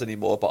he does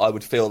anymore. But I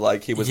would feel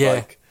like he was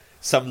like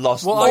some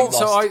lost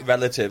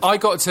relative. I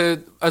got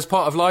to, as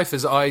part of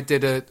Lifers, I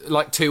did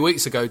 2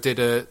 weeks ago, did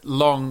a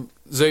long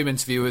Zoom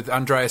interview with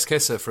Andreas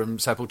Kisser from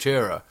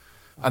Sepultura.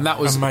 And that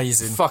was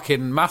amazing,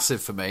 fucking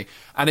massive for me.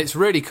 And it's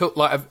really cool.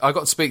 Like, I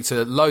got to speak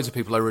to loads of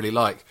people I really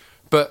like,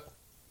 but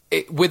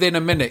within a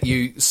minute,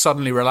 you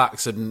suddenly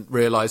relax and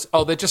realise,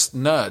 they're just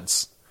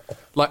nerds.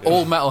 Like,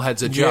 all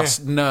metalheads are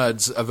just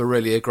nerds of a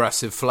really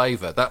aggressive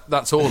flavour.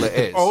 That's all it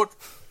is.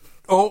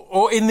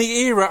 or in the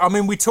era, I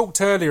mean, we talked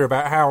earlier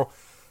about how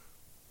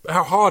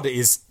hard it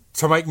is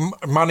to make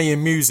money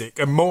in music,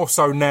 and more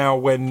so now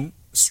when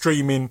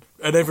streaming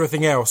and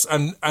everything else.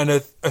 And a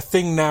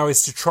thing now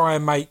is to try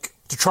and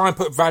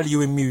put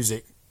value in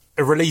music,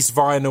 release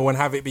vinyl and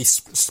have it be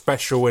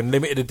special and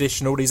limited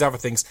edition, all these other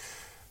things.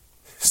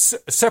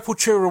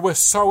 Sepultura were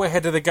so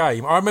ahead of the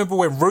game. I remember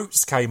when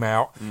Roots came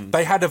out,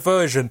 they had a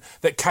version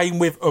that came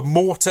with a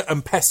mortar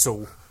and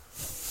pestle.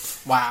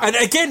 Wow. And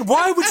again,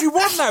 why would you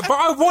want that? But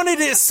I wanted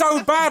it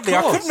so badly.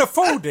 I couldn't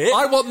afford it.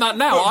 I want that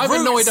now. I'm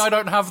annoyed I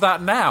don't have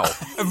that now.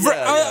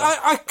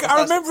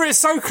 I remember it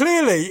so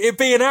clearly, it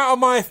being out of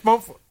my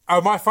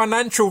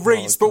financial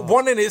reach, but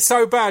wanting it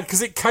so bad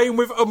because it came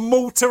with a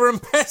mortar and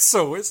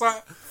pestle. It's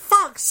like,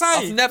 fuck's sake.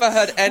 I've never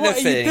heard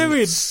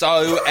anything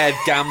so Ed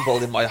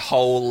Gamble in my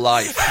whole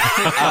life.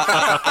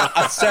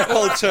 A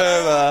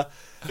Sepultura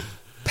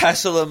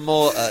pestle and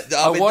mortar.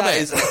 I mean, that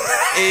is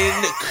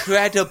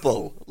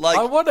incredible. Like,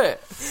 I want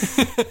it.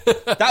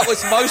 That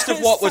was most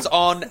of what was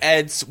on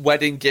Ed's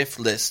wedding gift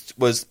list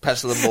was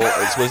pestle and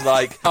mortars. Was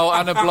like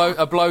and a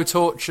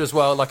blowtorch as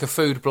well, like a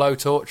food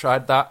blowtorch. I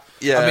had that.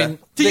 Yeah. I mean,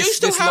 do you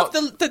still have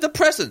the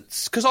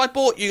presents? Because I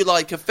bought you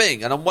like a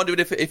thing, and I'm wondering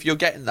if you're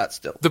getting that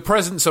still. The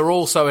presents are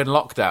also in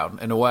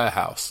lockdown in a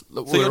warehouse.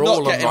 So you're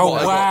not getting.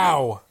 Oh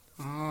wow!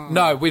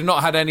 No, we've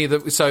not had any of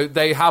them. So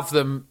they have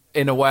them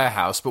in a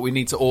warehouse, but we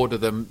need to order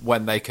them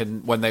when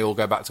they all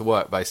go back to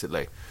work,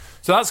 basically.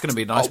 So that's going to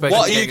be nice. What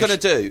are you going to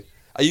do?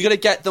 Are you going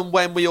to get them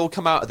when we all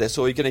come out of this,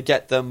 or are you going to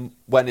get them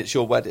when it's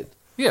your wedding?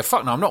 Yeah,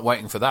 fuck no, I'm not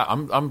waiting for that.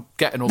 I'm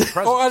getting all the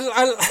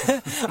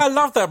presents. I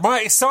love that.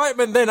 My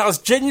excitement then, I was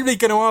genuinely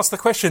going to ask the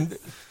question,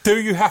 do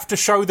you have to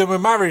show them a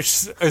marriage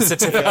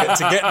certificate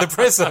to get the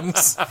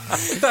presents?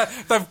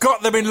 They've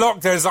got them in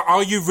lockdown. It's like,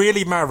 are you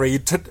really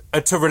married?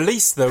 To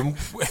release them,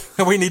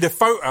 we need a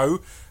photo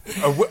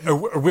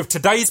with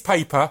today's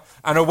paper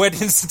and a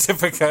wedding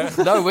certificate.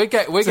 No, we're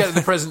getting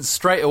the presents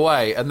straight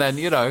away, and then,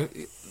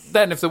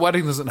 then if the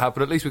wedding doesn't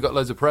happen, at least we've got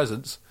loads of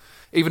presents,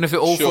 even if it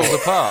all falls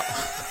apart.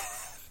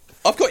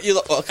 I've got you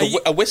like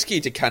a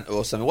whiskey decanter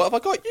or something. What have I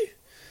got you?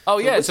 Oh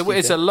yeah, it's a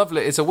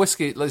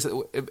whiskey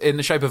in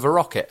the shape of a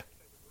rocket.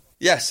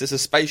 Yes, it's a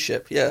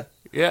spaceship. Yeah.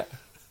 Yeah.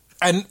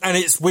 And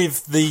it's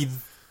with the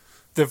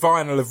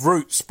vinyl of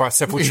Roots by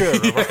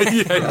Sepultura.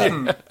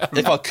 Right?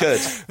 If I could.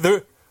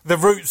 The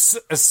Roots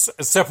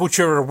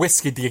Sepultura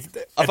whiskey.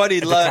 I've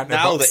only learned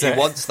now that he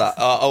wants that.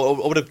 I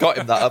would have got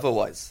him that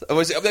otherwise. I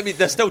mean,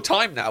 there's still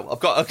time now. I've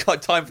got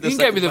time for this. You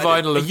can get me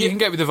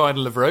the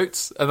vinyl of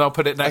Roots, and I'll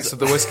put it next to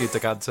the whiskey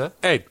decanter.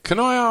 Ed, can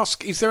I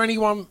ask, is there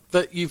anyone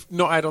that you've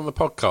not had on the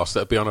podcast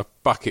that would be on a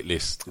bucket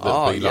list that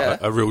would be like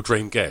a real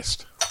dream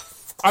guest?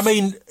 I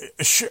mean,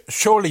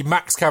 surely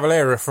Max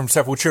Cavalera from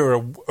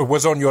Sepultura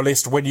was on your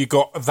list when you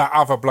got that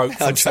other bloke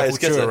from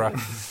Sepultura.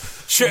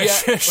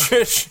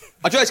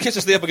 Andreas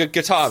Kisser's the other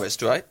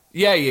guitarist, right?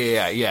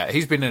 Yeah.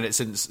 He's been in it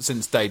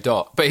since day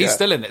dot, but he's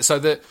still in it. So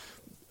the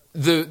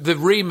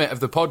remit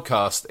of the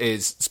podcast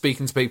is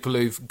speaking to people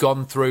who've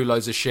gone through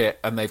loads of shit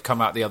and they've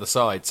come out the other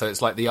side. So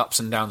it's like the ups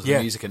and downs of the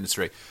music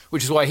industry,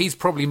 which is why he's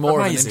probably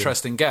more of an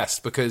interesting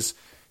guest, because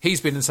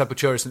he's been in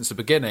Sepultura since the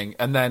beginning,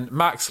 and then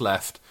Max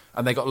left.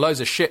 And they got loads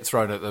of shit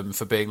thrown at them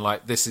for being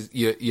like, "This is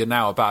you're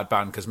now a bad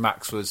band because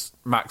Max was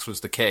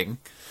the king,"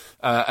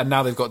 and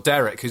now they've got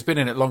Derek, who's been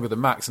in it longer than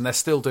Max, and they're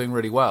still doing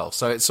really well.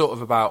 So it's sort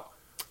of about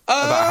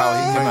how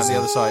he came out the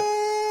other side.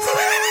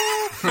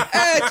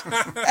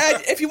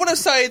 Ed, if you want to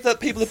say that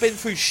people have been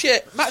through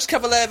shit, Max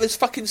Cavalera's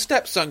fucking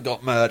stepson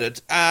got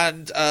murdered,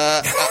 and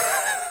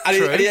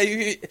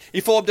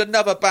he formed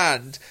another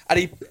band,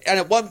 and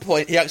at one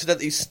point he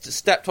accidentally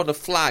stepped on a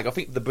flag, I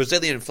think the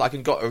Brazilian flag,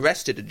 and got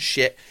arrested and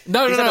shit. He's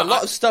had a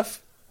lot of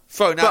stuff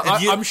thrown out.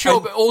 I'm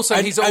sure, but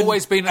also he's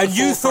always been at the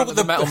forefront of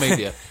the metal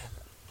media.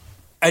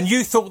 And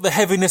you thought the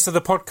heaviness of the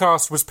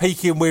podcast was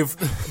peaking with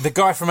the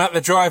guy from At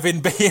the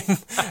Drive-In being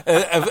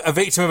a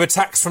victim of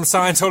attacks from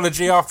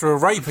Scientology after a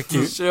rape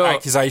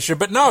accusation,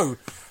 but no,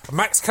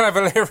 Max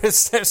Cavalera's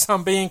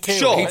stepson being killed.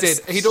 Sure, he did.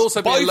 He'd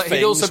also be a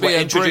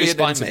brilliant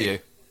interview.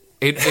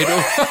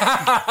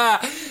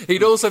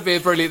 He'd also be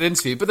a brilliant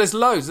interview. But there's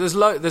loads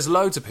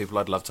of people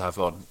I'd love to have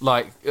on,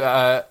 like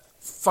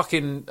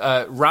fucking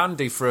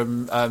Randy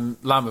from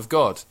Lamb of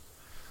God.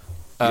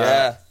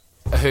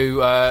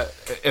 Who a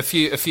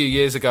few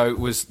years ago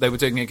they were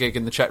doing a gig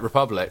in the Czech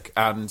Republic,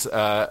 and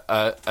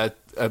a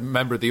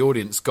member of the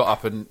audience got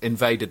up and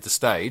invaded the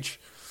stage,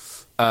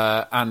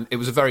 and it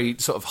was a very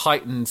sort of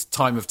heightened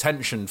time of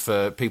tension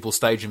for people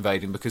stage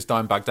invading, because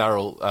Dimebag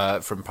Darrell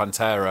from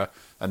Pantera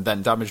and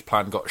then Damage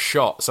Plan got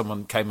shot.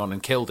 Someone came on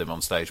and killed him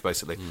on stage,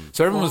 basically.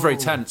 So everyone was very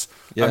tense,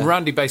 and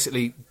Randy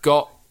basically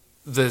got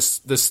the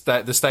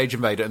stage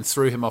invader and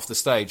threw him off the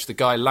stage. The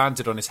guy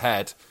landed on his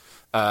head.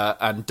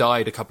 And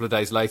died a couple of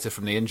days later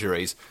from the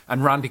injuries.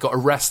 And Randy got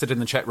arrested in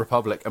the Czech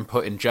Republic and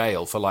put in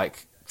jail for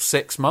like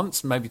 6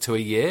 months, maybe to a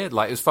year.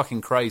 Like, it was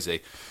fucking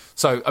crazy.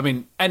 So, I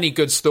mean, any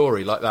good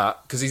story like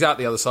that, because he's out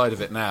the other side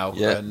of it now.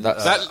 Yeah, and,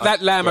 that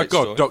Lamb of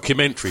God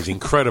documentary is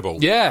incredible.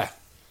 Yeah.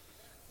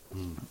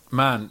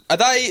 Man. Are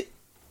they...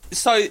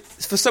 So,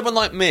 for someone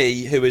like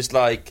me, who is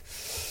like,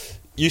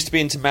 used to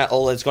be into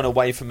metal, has gone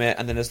away from it,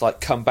 and then has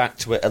like come back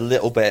to it a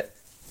little bit,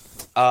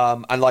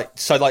 and like,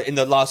 so like in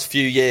the last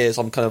few years,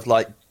 I'm kind of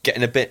like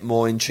getting a bit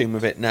more in tune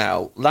with it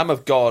now. Lamb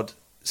of God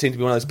seems to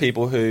be one of those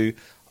people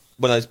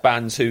one of those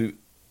bands who,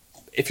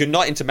 if you're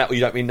not into metal,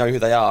 you don't really know who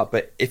they are,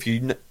 but if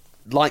you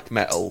like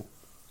metal,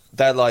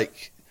 they're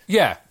like,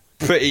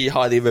 pretty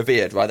highly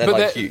revered, right?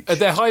 They're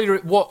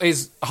huge. What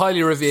is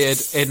highly revered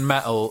in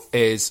metal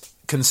is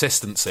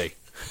consistency.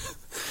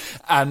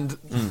 And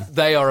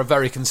they are a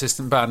very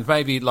consistent band.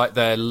 Maybe like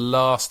their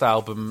last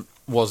album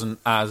wasn't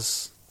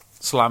as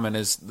slamming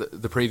as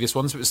the previous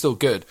ones, but it's still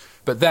good.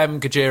 But them,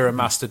 Gojira,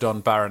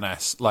 Mastodon,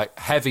 Baroness, like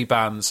heavy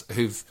bands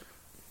who've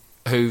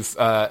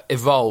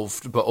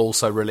evolved but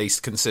also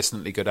released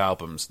consistently good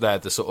albums. They're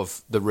the sort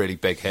of the really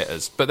big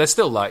hitters. But they're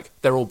still like,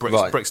 they're all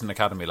Brixton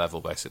Academy level,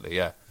 basically,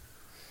 yeah.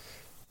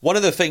 One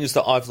of the things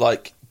that I've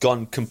like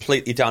gone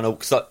completely down,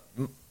 because like,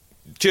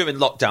 during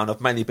lockdown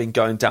I've mainly been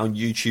going down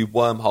YouTube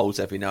wormholes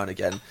every now and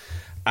again,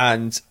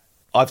 and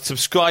I've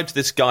subscribed to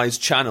this guy's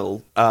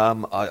channel.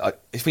 I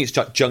think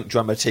it's Junk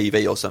Drummer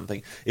TV or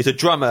something. It's a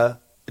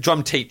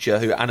drum teacher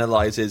who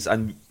analyses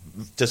and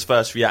does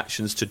first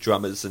reactions to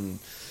drummers and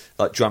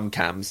like drum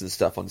cams and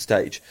stuff on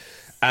stage.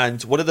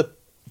 And one of the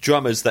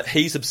drummers that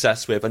he's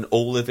obsessed with, and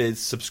all of his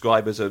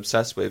subscribers are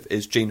obsessed with,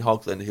 is Gene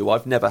Hoglan, who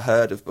I've never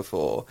heard of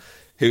before.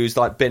 Who's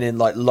like been in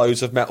like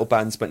loads of metal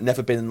bands, but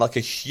never been in like a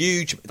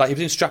huge, like he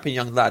was in Strapping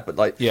Young Lad, but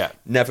like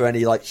never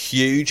any like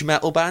huge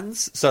metal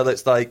bands. So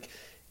it's like,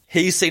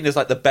 he's seen as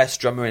like the best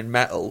drummer in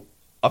metal.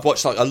 I've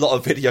watched like a lot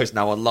of videos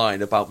now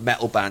online about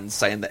metal bands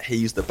saying that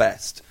he's the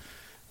best,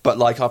 but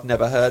like I've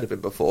never heard of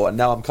him before, and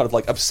now I'm kind of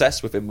like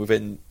obsessed with him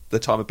within the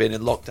time of being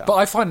in lockdown. But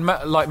I find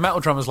metal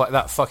drummers like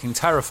that fucking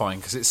terrifying,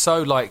 because it's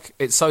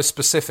so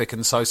specific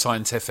and so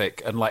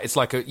scientific, and like it's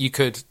like you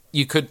could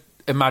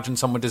imagine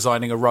someone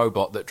designing a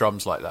robot that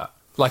drums like that.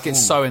 Like it's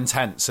so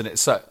intense, and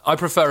it's so. I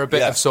prefer a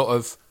bit of sort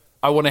of.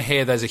 I want to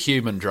hear there's a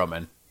human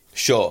drumming.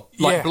 Sure.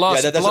 Like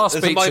blast there's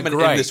beats a moment are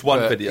great, in this one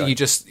but video. you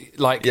just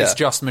like it's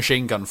just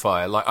machine gun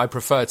fire. Like I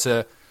prefer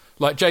to,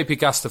 like JP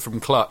Gaster from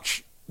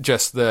Clutch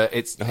Just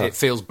it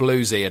feels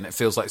bluesy, and it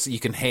feels like you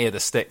can hear the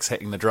sticks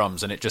hitting the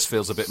drums, and it just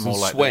feels a bit more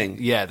like swing.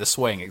 The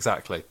swing,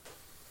 exactly.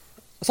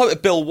 I thought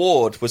that Bill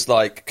Ward was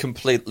like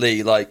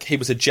completely like he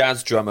was a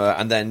jazz drummer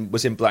and then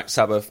was in Black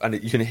Sabbath,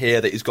 and you can hear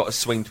that he's got a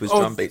swing to his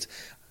drum beats.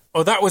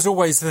 Oh, that was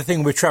always the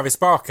thing with Travis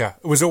Barker.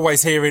 It was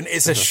always hearing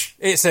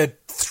it's a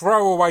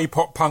throwaway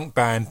pop punk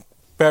band.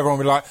 But everyone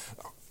would be like,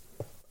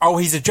 oh,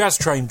 he's a jazz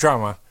trained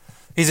drummer.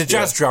 He's a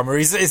jazz drummer.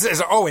 He's in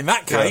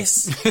that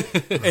case,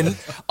 in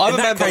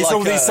that case,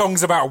 all these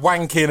songs about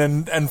wanking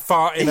and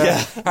farting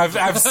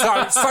have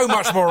so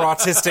much more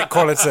artistic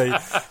quality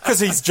because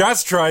he's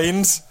jazz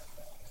trained.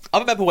 I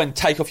remember when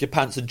Take Off Your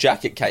Pants and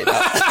Jacket came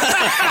out.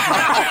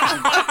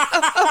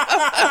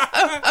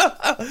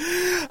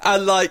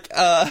 And like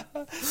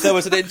there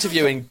was an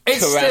interview in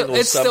Kerrang!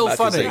 It's still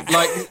funny.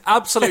 Like,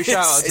 absolute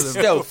shout out to them.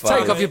 Still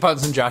funny. Take Off Your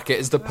Pants and Jacket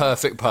is the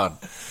perfect pun.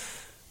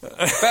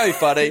 Very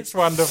funny. It's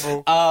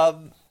wonderful. I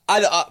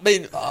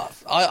mean,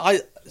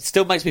 I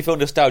still makes me feel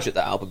nostalgic,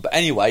 that album. But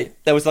anyway,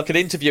 there was like an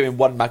interview in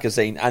one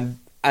magazine,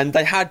 and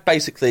they had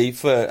basically,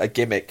 for a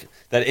gimmick,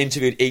 they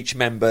interviewed each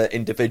member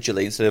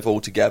individually instead of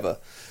all together.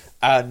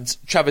 And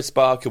Travis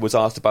Barker was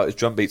asked about his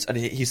drum beats, and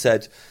he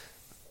said,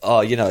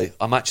 oh, you know,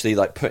 I'm actually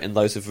like putting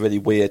loads of really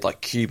weird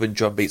like Cuban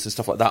drum beats and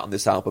stuff like that on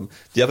this album.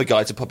 The other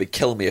guys would probably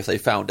kill me if they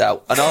found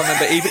out. And I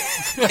remember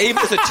even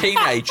as a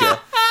teenager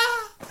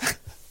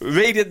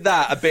reading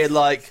that and being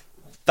like,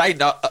 they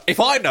know. If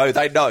I know,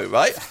 they know,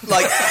 right?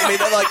 Like, I mean,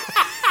 like,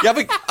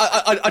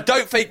 I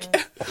don't think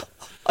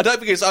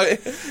it's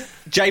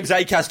James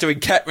Acaster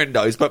in Kettering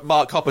knows, but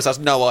Mark Hoppus has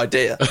no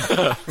idea.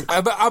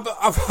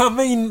 I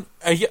mean,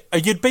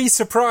 you'd be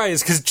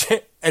surprised because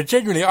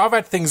genuinely, I've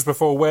had things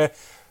before where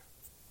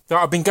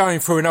I've been going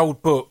through an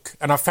old book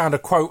and I found a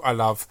quote I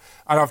love,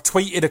 and I've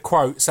tweeted a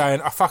quote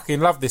saying I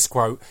fucking love this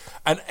quote,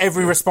 and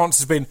every response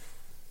has been,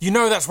 you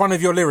know, that's one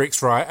of your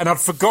lyrics, right? And I'd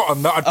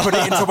forgotten that I'd put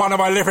it into one of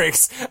my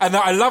lyrics and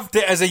that I loved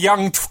it as a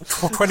young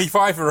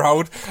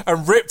 25-year-old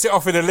and ripped it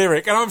off in a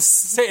lyric. And I'm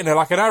sitting there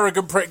like an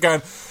arrogant prick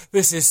going,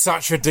 this is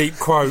such a deep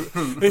quote.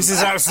 This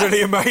is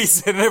absolutely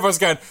amazing. And everyone's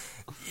going,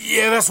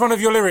 yeah, that's one of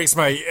your lyrics,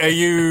 mate. Are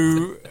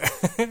you...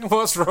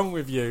 What's wrong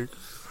with you?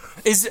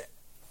 Is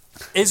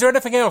there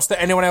anything else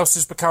that anyone else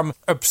has become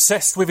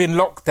obsessed with in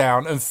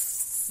lockdown and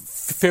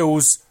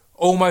feels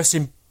almost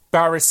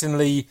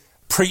embarrassingly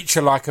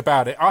preacher-like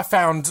about it? I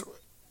found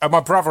my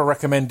brother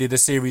recommended a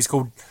series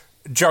called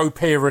Joe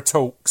Pera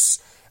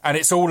Talks, and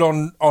it's all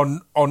on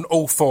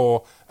All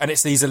 4, and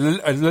it's these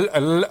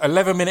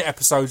 11-minute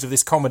episodes of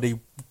this comedy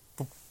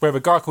where a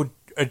guy called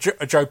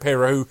Joe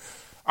Pera, who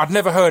I'd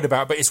never heard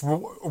about, but it's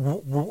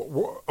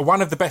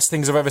one of the best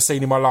things I've ever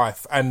seen in my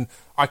life, and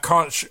I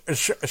can't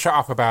shut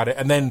up about it.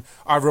 And then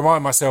I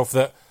remind myself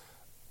that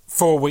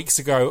 4 weeks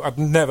ago I'd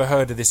never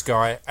heard of this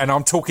guy, and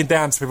I'm talking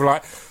down to people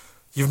like,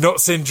 you've not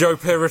seen Joe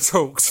Pera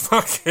Talks?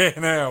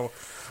 Fucking hell.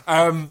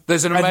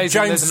 There's an amazing...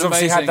 James has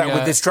obviously had that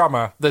with this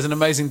drummer. There's an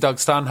amazing Doug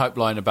Stanhope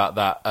line about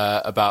that,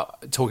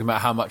 about talking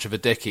about how much of a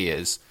dick he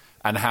is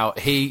and how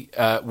he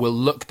will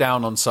look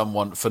down on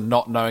someone for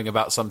not knowing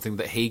about something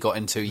that he got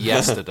into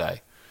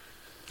yesterday.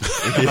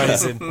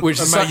 Amazing. Which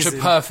is such a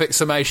perfect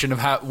summation of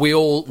how we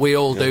all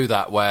do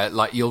that, where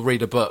like you'll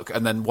read a book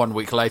and then 1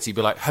 week later you'll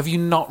be like, have you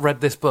not read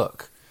this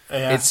book?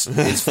 Yeah. It's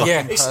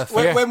fucking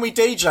perfect. When we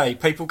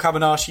DJ, people come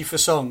and ask you for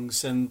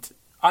songs, and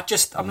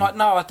I'm like,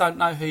 no, I don't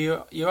know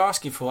who you're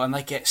asking for, and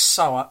they get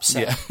so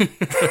upset. Yeah.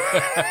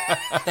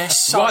 They're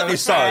so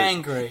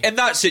angry. In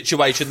that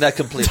situation, they're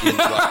completely in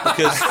the right,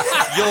 because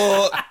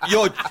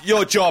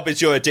your job is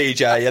you're a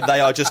DJ, and they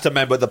are just a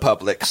member of the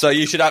public. So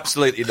you should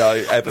absolutely know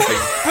everything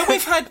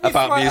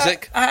about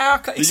music.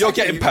 Exactly. You're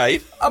getting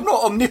paid. I'm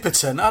not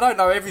omnipotent. I don't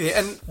know everything,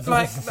 and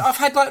like I've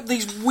had like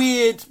these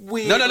weird.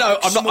 No.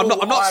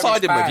 I'm not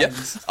siding with you.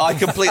 I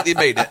completely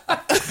mean it.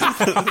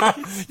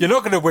 You're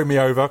not going to win me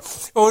over.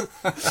 Or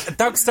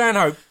Doug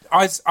Stanhope.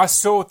 I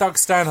saw Doug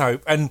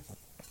Stanhope, and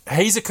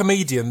he's a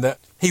comedian that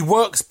he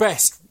works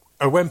best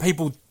when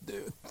people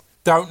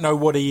don't know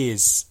what he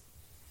is.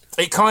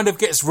 It kind of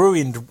gets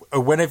ruined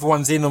when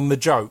everyone's in on the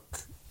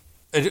joke.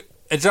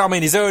 I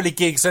mean, his early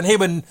gigs, and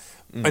him and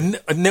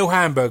Neil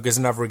Hamburger's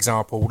another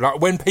example. Like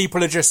when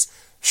people are just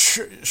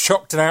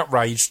shocked and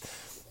outraged.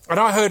 And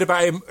I heard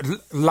about him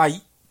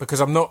late because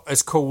I'm not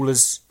as cool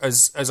as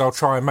I'll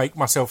try and make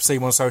myself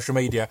seem on social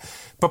media.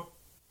 But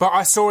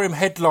I saw him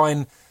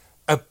headline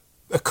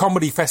a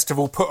comedy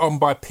festival put on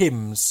by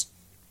Pimm's,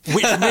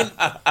 which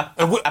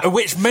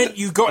meant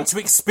you got to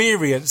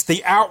experience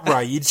the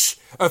outrage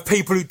of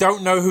people who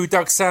don't know who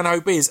Doug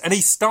Stanhope is. And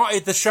he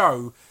started the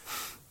show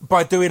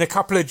by doing a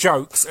couple of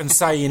jokes and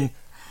saying,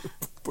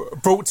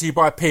 brought to you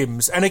by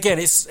Pimm's. And again,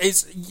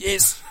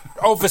 it's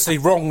obviously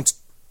wrong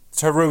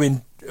to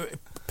ruin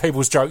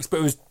people's jokes,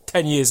 but it was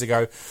 10 years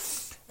ago.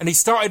 And he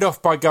started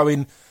off by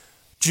going,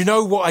 do you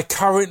know what I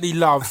currently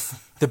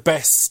love the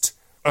best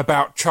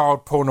about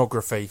child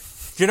pornography?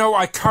 Do you know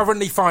what I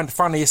currently find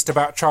funniest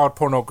about child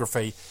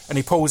pornography? And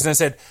he paused and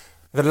said,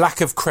 the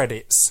lack of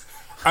credits.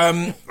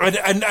 And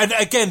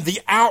again,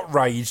 the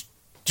outrage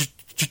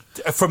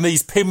from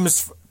these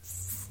Pimm's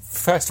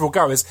festival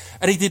goers,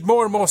 and he did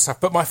more and more stuff.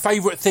 But my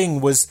favourite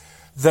thing was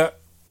that,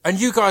 and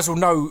you guys will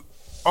know,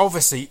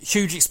 obviously,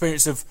 huge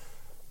experience of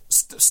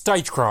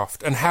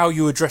stagecraft and how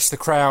you address the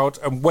crowd,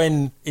 and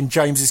when, in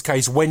James's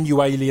case, when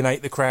you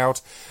alienate the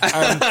crowd.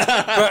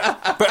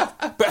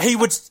 But he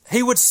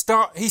would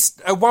start.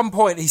 At one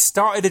point he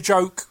started a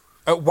joke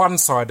at one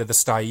side of the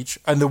stage,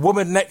 and the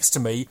woman next to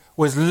me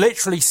was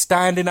literally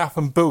standing up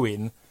and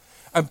booing.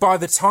 And by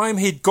the time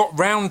he'd got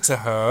round to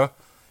her,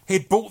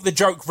 he'd brought the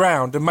joke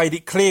round and made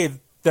it clear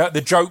that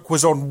the joke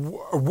was on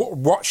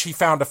what she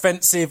found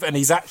offensive, and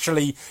he's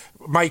actually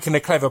making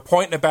a clever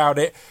point about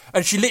it.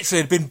 And she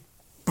literally had been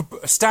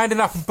standing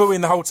up and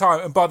booing the whole time,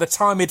 and by the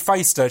time he'd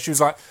faced her, she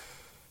was like,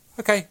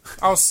 okay,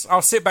 I'll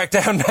sit back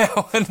down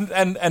now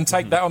and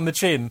take that on the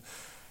chin.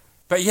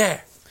 But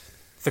yeah,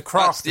 the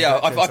craft.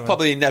 I've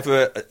probably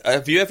never.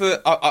 Have you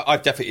ever?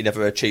 I've definitely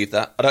never achieved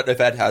that. I don't know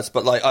if Ed has,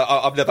 but like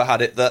I've never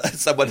had it that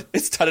someone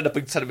is standing up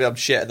and telling me I'm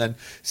shit, and then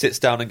sits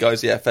down and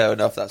goes, "Yeah, fair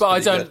enough." That's. But I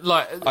don't good.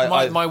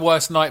 like. My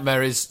worst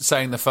nightmare is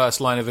saying the first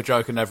line of a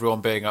joke and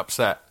everyone being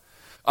upset.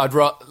 I'd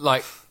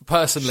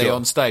personally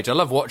on stage, I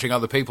love watching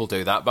other people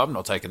do that, but I'm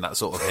not taking that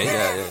sort of hit.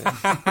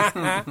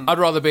 I'd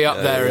rather be up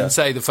there and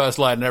say the first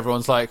line and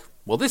everyone's like,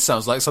 well, this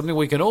sounds like something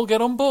we can all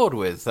get on board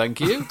with, thank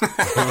you.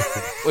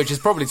 Which is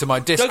probably to my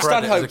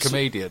discredit as a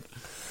comedian.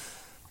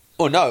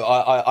 Oh no,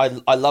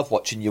 I love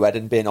watching you, Ed,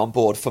 and being on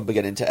board from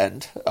beginning to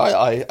end.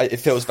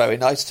 It feels very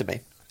nice to me.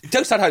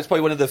 Doug Stanhope's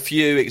probably one of the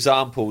few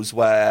examples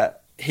where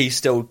he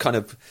still kind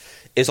of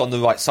is on the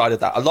right side of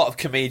that. A lot of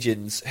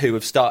comedians who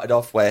have started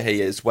off where he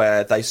is,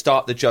 where they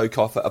start the joke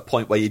off at a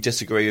point where you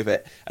disagree with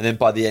it, and then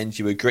by the end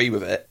you agree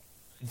with it,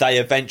 they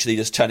eventually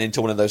just turn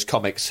into one of those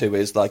comics who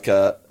is like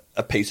a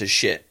piece of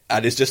shit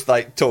and is just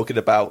like talking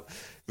about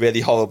really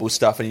horrible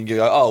stuff, and you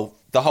go, oh,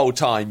 the whole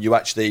time you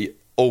actually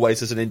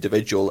always as an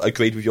individual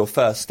agreed with your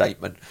first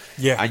statement,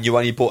 and you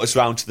only brought us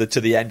round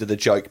to the end of the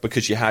joke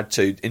because you had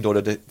to in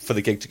order for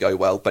the gig to go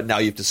well. But now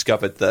you've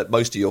discovered that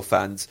most of your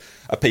fans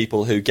are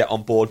people who get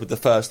on board with the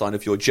first line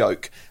of your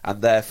joke,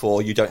 and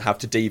therefore you don't have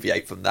to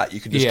deviate from that. You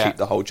can just keep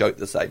the whole joke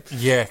the same.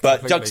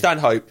 But Doug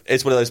Stanhope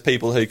is one of those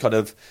people who kind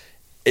of,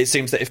 it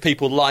seems that if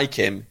people like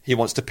him, he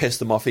wants to piss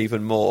them off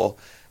even more.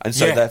 And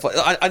so therefore,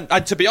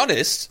 and to be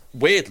honest,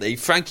 weirdly,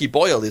 Frankie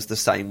Boyle is the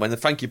same. When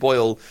Frankie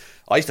Boyle,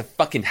 I used to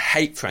fucking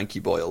hate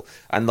Frankie Boyle,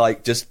 and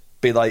like just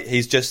be like,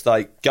 he's just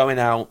like going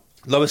out,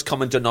 lowest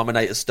common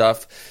denominator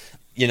stuff,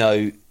 you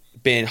know,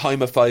 being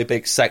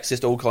homophobic,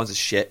 sexist, all kinds of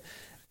shit.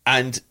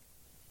 And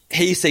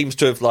he seems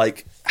to have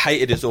like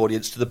hated his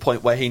audience to the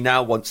point where he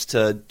now wants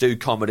to do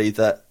comedy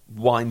that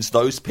winds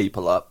those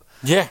people up.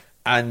 Yeah.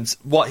 And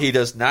what he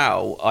does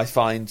now, I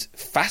find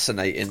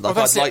fascinating. Like,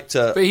 I'd like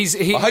to. But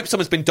I hope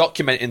someone's been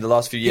documenting the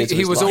last few years.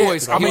 He was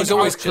always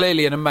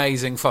clearly an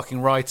amazing fucking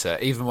writer,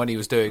 even when he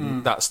was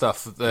doing that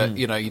stuff that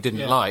you know you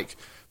didn't like.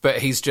 But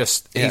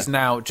he's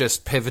now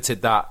just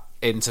pivoted that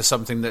into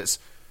something that's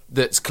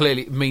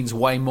clearly means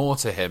way more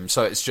to him.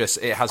 So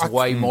it has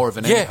way more of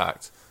an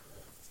impact.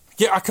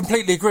 Yeah, I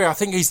completely agree. I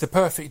think he's the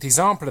perfect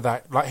example of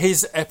that. Like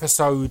his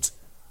episode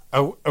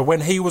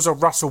when he was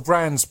on Russell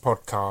Brand's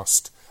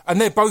podcast. And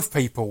they're both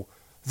people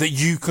that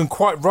you can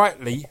quite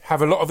rightly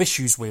have a lot of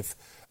issues with,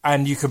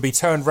 and you can be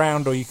turned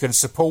round or you can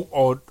support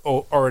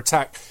or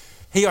attack.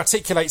 He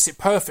articulates it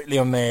perfectly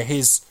on there,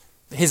 his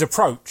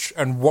approach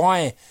and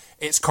why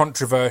it's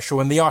controversial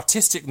and the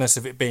artisticness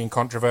of it being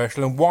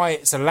controversial and why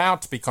it's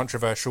allowed to be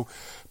controversial.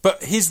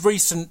 But his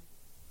recent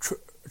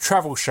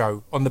travel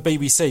show on the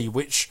BBC,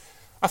 which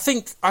I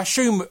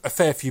assume a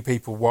fair few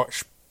people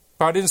watch,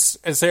 but I didn't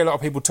see a lot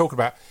of people talk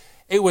about.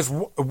 It was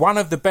one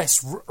of the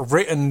best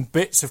written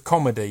bits of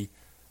comedy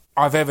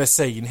I've ever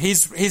seen.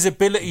 His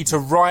ability to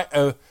write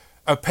a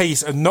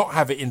piece and not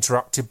have it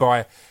interrupted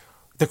by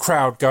the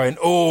crowd going,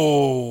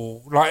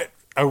 oh, like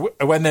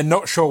when they're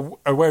not sure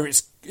where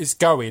it's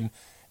going,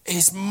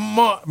 is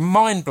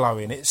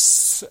mind-blowing.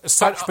 It's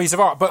such a piece of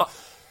art. But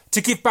to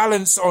give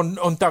balance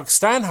on Doug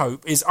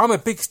Stanhope, I'm a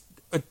big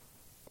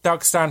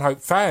Doug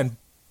Stanhope fan,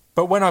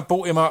 but when I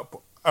brought him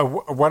up,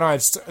 when I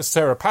had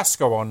Sarah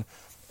Pascoe on,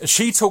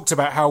 she talked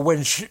about how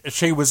when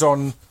she was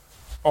on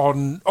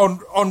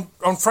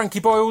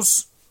Frankie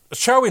Boyle's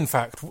show, in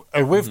fact,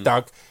 with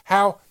Doug,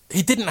 how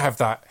he didn't have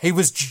that. He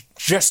was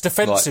just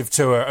offensive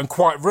to her and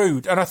quite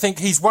rude. And I think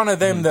he's one of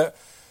them that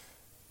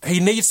he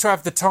needs to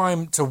have the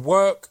time to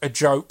work a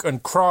joke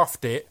and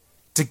craft it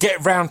to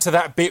get round to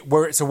that bit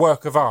where it's a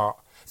work of art.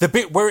 The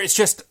bit where it's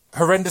just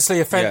horrendously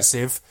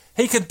offensive,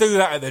 he can do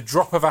that at the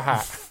drop of a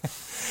hat.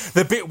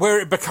 The bit where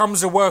it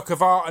becomes a work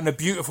of art and a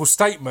beautiful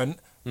statement,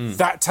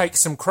 that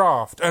takes some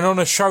craft. And on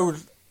a show,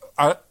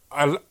 I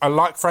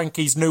like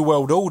Frankie's New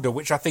World Order,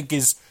 which I think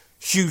is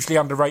hugely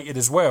underrated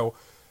as well.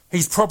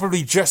 He's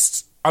probably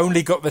just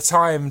only got the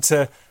time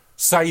to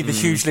say the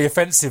hugely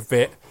offensive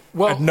bit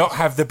and not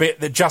have the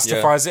bit that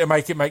justifies it and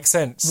make it make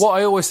sense. What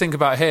I always think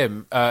about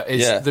him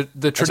is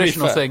the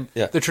traditional thing.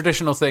 Yeah. The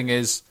traditional thing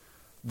is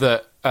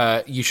that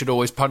you should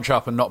always punch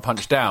up and not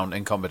punch down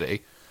in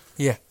comedy.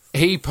 Yeah.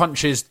 he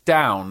punches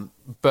down,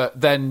 but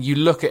then you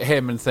look at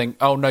him and think,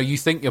 oh no, you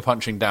think you're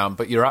punching down,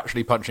 but you're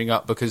actually punching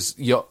up because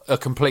you're a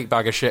complete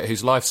bag of shit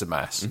whose life's a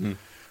mess.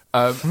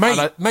 His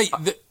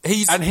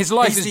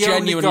life is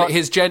genuinely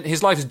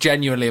his life is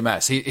genuinely a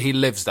mess. He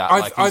lives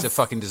that he's a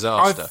fucking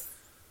disaster.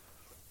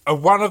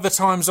 One of the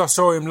times I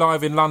saw him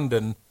live in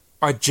London,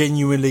 I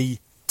genuinely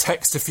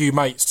text a few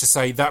mates to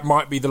say that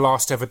might be the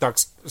last ever Doug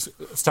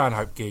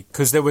Stanhope gig,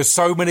 because there were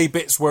so many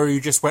bits where he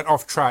just went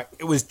off track.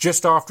 It was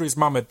just after his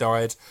mum had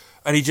died,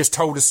 and he just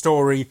told a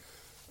story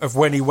of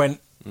when he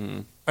went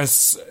and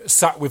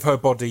sat with her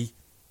body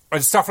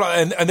and stuff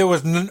like that, and there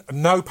was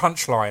no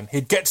punchline.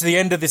 He'd get to the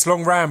end of this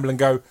long ramble and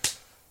go,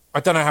 I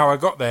don't know how I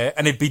got there,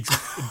 and he'd be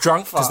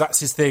drunk because that's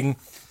his thing,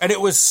 and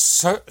it was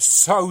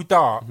so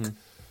dark.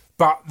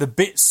 But the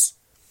bits...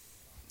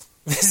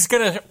 This is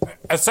going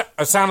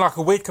to sound like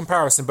a weird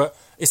comparison, but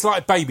it's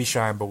like Baby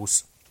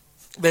Shambles.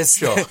 There's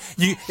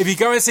if you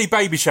go and see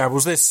Baby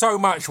Shambles, there's so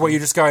much where you're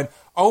just going,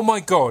 oh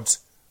my God,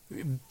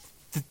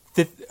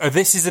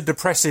 this is a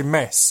depressing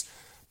mess.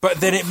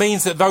 But then it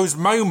means that those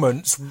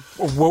moments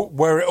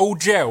where it all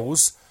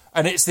gels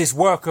and it's this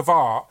work of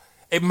art,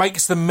 it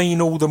makes them mean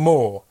all the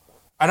more.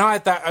 And I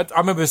had that. I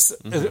remember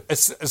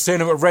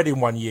seeing him at Reading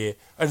one year,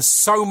 and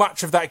so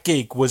much of that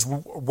gig was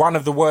one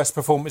of the worst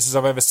performances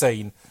I've ever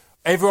seen.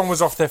 Everyone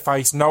was off their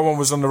face. No one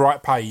was on the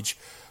right page.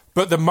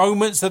 But the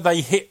moments that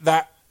they hit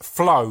that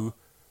flow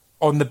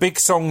on the big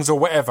songs or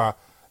whatever,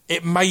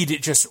 it made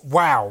it just,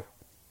 wow,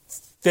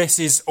 this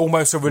is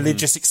almost a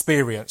religious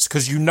experience,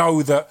 because you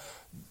know that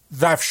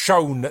they've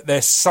shown that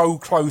they're so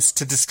close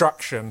to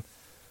destruction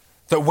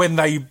that when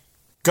they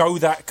go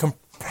that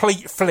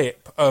complete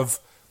flip of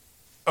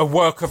a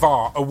work of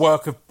art, a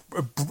work of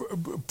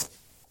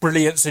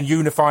brilliance and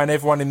unifying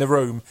everyone in the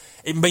room,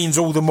 it means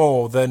all the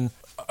more than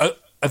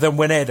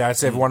when Ed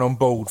has everyone on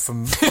board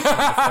from the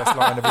first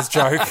line of his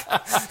joke.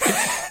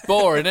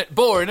 Boring, isn't it?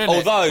 Boring, isn't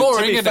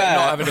it?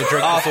 Not having a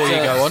drink before you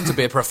go on to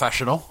be a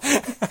professional.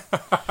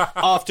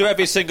 After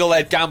every single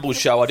Ed Gamble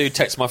show, I do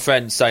text my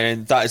friend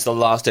saying that is the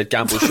last Ed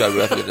Gamble show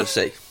we're ever going to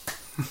see.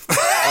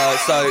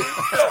 So,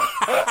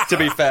 to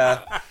be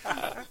fair...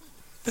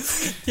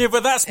 Yeah,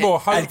 but that's more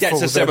hopeful.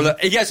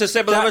 He gets a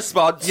similar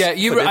response. Yeah,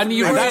 you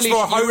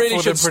really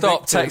should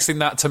stop texting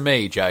that to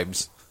me,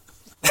 James.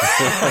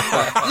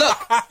 Look,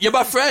 you're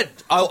my friend.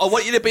 I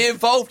want you to be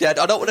involved, Ed.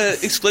 I don't want to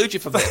exclude you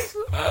from this.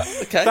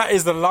 Okay, that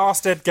is the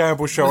last Ed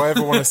Gamble show I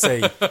ever want to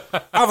see.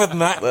 Other than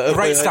that,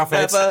 great stuff,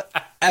 Ed. Never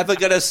ever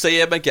going to see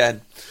him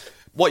again.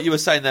 What you were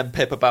saying then,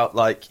 Pip, about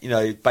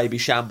Baby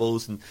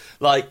Shambles, and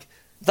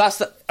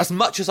that's as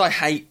much as I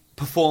hate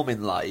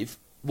performing live.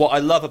 What I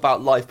love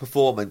about live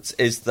performance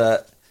is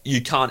that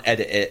you can't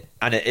edit it,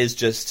 and it is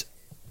just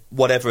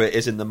whatever it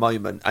is in the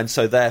moment, and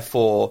so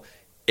therefore,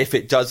 if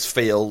it does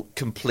feel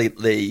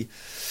completely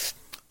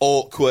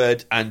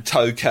awkward and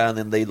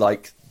toe-curlingly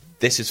like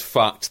this is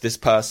fucked, this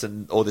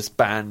person or this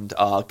band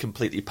are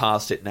completely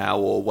past it now,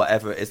 or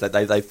whatever it is that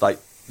they've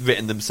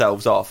written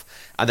themselves off,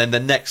 and then the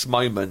next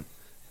moment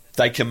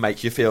they can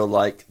make you feel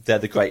like they're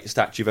the greatest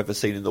act you've ever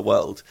seen in the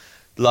world,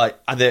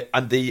 and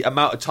the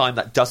amount of time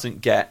that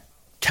doesn't get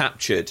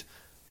captured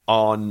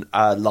on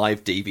a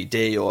live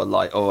DVD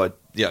or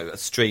a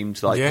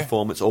streamed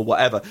performance or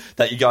whatever,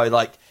 that you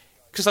go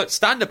because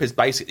stand-up is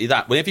basically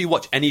that. Whenever you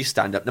watch any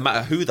stand-up, no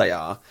matter who they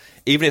are,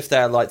 even if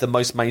they're the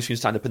most mainstream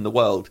stand-up in the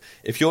world,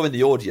 if you're in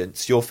the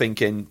audience, you're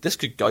thinking, this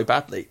could go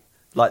badly.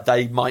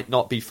 They might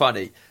not be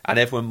funny, and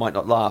everyone might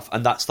not laugh.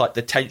 And that's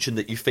the tension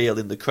that you feel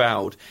in the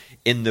crowd,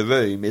 in the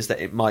room, is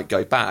that it might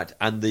go bad.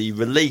 And the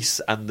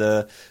release and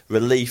the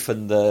relief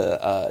and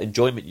the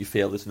enjoyment you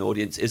feel as an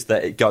audience is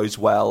that it goes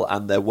well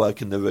and they're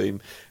working the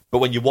room. But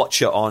when you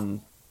watch it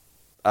on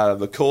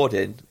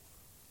recording...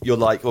 You're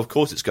like, well, of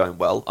course it's going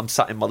well. I'm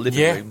sat in my living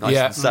room, nice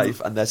and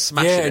safe, and they're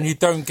smashing it. Yeah, and you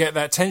don't get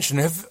that tension.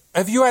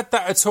 Have you had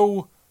that at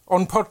all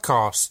on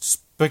podcasts?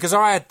 Because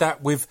I had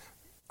that with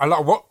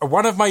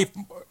one of my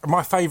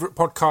favourite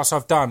podcasts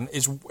I've done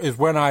is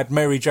when I had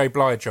Mary J.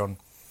 Blige on,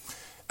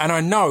 and I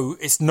know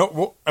it's not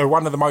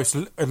one of the most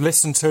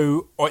listened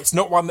to, or it's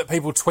not one that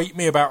people tweet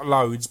me about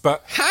loads.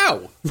 But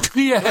how?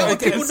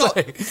 People not.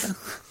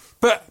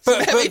 But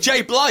Mary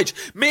J. Blige,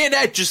 me and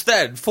Ed just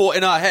then thought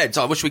in our heads,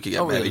 I wish we could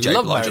get Mary J.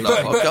 Blige on our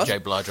podcast. J.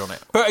 Blige on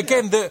it. But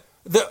again,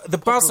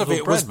 the buzz of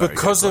it was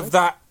because of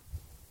that,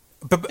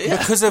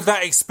 because of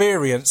that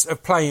experience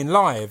of playing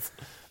live,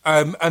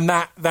 and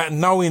that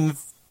knowing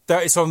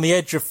that it's on the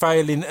edge of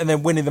failing and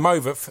then winning them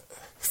over.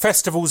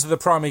 Festivals are the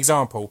prime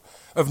example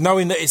of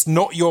knowing that it's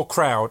not your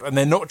crowd and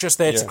they're not just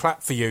there to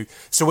clap for you.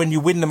 So when you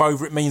win them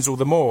over, it means all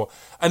the more.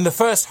 And the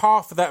first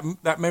half of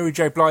that Mary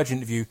J. Blige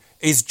interview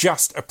is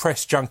just a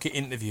press junket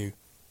interview.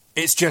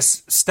 It's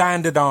just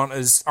standard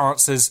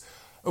answers.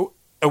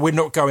 We're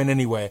not going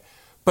anywhere.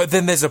 But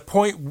then there's a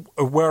point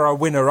where I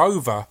win her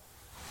over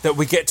that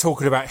we get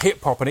talking about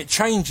hip hop, and it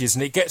changes,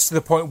 and it gets to the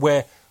point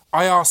where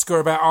I ask her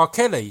about R.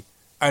 Kelly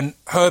and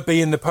her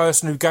being the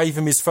person who gave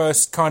him his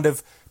first kind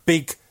of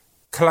big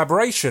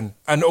collaboration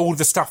and all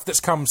the stuff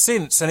that's come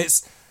since, and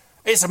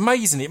it's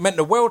amazing. It meant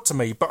the world to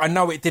me, but I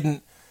know it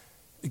didn't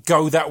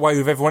go that way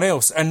with everyone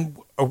else. And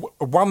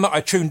one that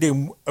I tuned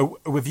in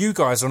with you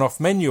guys on Off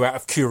Menu out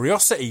of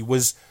curiosity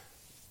was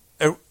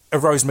a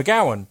Rose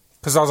McGowan,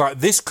 because I was like,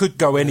 this could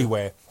go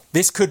anywhere.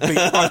 This could be.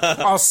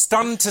 I was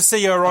stunned to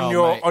see her on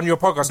your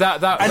podcast.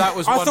 That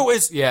was. I thought it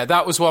was. Yeah,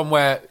 that was one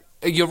where.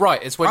 You're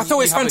right. It's when I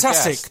thought it's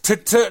fantastic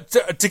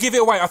to give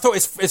it away. I thought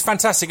it's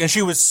fantastic, and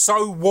she was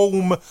so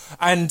warm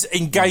and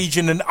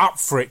engaging and up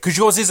for it. Because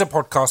yours is a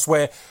podcast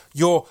where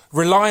you're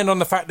relying on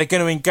the fact they're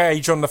going to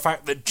engage on the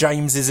fact that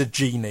James is a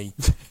genie.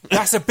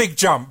 That's a big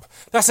jump.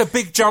 That's a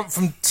big jump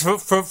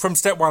from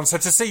step one. So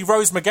to see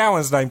Rose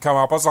McGowan's name come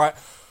up, I was like,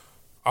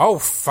 oh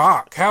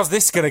fuck, how's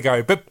this going to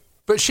go? But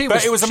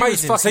it was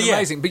amazing. Was fucking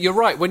amazing. But you're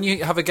right. When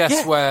you have a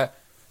guest where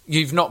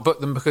you've not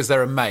booked them because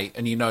they're a mate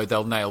and you know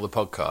they'll nail the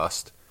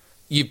podcast.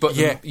 You've booked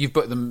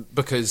them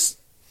because,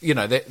 you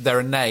know, they're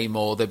a name,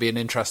 or they'd be an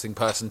interesting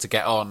person to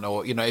get on,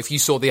 or, you know, if you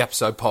saw the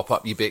episode pop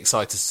up, you'd be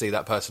excited to see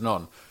that person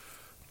on.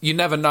 You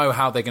never know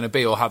how they're going to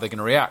be or how they're going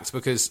to react,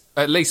 because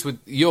at least with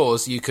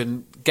yours, you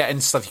can get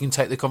into stuff, you can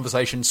take the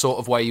conversation sort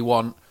of where you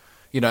want.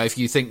 You know, if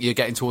you think you're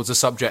getting towards a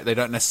subject they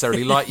don't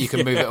necessarily like, you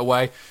can move it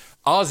away.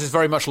 Ours is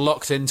very much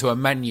locked into a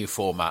menu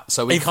format,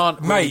 so we can't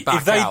really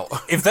back out.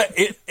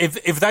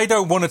 If they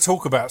don't want to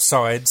talk about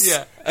sides,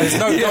 there's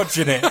no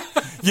dodging it.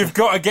 You've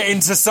got to get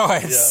into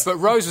sides. Yeah. But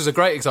Rose was a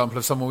great example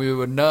of someone we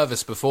were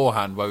nervous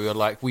beforehand, where we were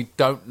like, we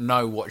don't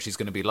know what she's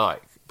going to be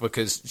like,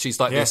 because she's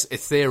like this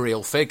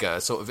ethereal figure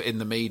sort of in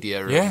the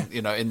media and,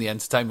 you know, in the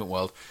entertainment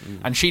world.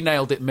 And she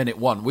nailed it minute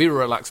one. We were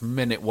relaxed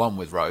minute one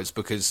with Rose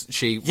because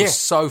she was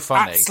so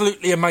funny.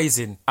 Absolutely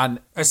amazing.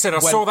 And I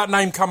saw that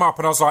name come up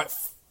and I was like,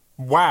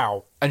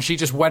 wow. And she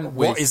just went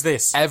with... What is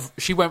this?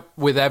 She went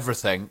with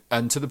everything.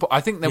 And to the I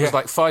think there was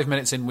like 5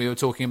 minutes in, we were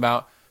talking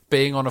about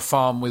being on a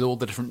farm with all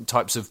the different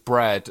types of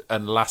bread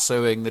and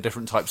lassoing the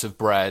different types of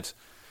bread.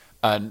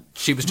 And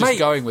she was just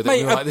going with it.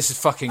 We were like, this is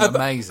fucking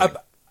amazing.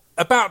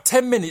 About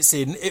 10 minutes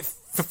in, it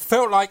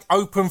felt like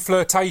open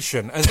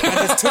flirtation. And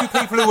as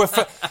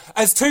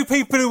two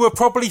people who were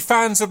probably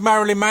fans of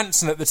Marilyn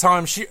Manson at the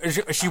time, she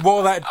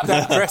wore that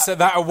dress at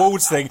that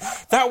awards thing.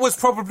 That was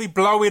probably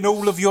blowing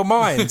all of your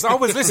minds. I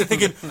was listening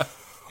thinking,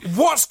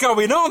 what's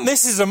going on?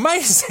 This is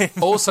amazing.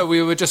 Also,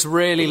 we were just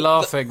really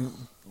laughing.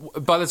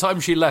 By the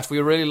time she left, we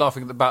were really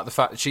laughing about the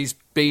fact that she's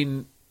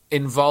been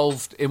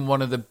involved in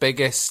one of the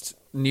biggest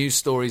news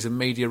stories and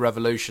media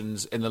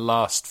revolutions in the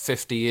last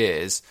 50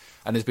 years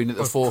and has been at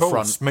the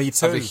forefront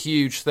of a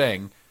huge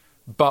thing.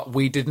 But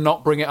we did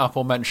not bring it up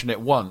or mention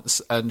it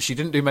once, and she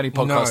didn't do many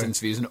podcast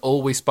interviews, and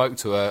all we spoke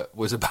to her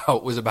was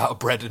about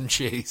bread and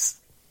cheese.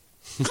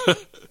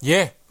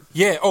 Yeah.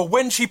 Or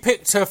when she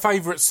picked her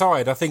favourite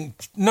side, I think...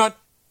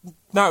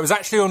 No, it was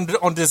actually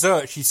on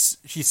dessert. She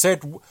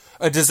said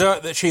a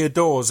dessert that she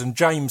adores, and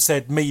James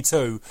said, me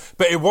too.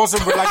 But it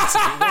wasn't related.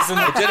 It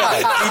wasn't... Did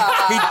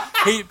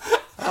I?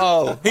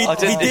 I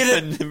didn't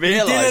even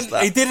realise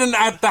that. He didn't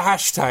add the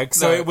hashtag,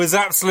 so it was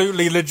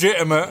absolutely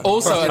legitimate.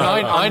 Also, and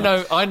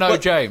I know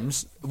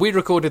James, we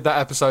recorded that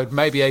episode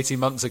maybe 18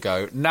 months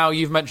ago. Now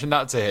you've mentioned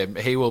that to him,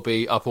 he will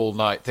be up all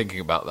night thinking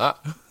about that.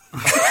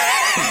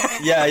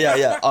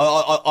 Yeah.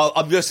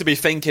 I'm just to be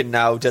thinking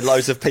now, did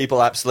loads of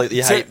people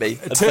absolutely hate me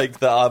and think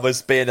that I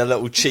was being a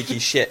little cheeky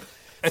shit.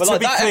 But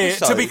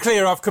to be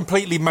clear, I've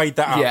completely made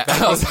that up. Yeah.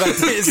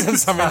 That isn't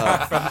something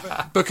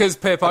happened. Because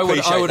Pip, I would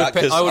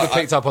have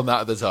picked up on that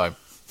at the time.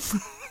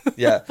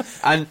 Yeah,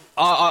 and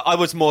I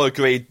was more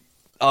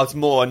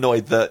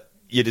annoyed that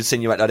you'd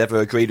insinuate I'd ever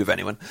agreed with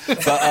anyone.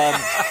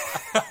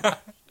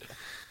 But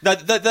no,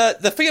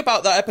 the thing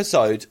about that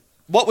episode,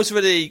 what was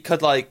really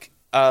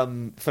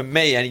for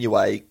me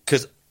anyway,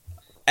 because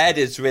Ed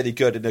is really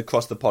good in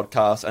Across the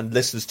Podcast and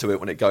listens to it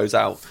when it goes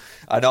out,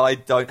 and I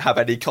don't have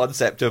any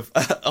concept of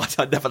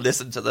I never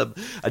listen to them.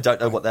 I don't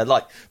know what they're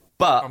like.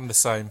 But I'm the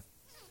same.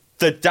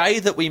 The day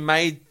that we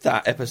made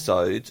that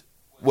episode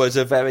was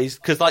a very...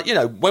 Because,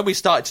 when we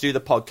started to do the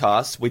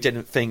podcast, we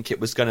didn't think it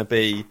was going to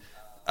be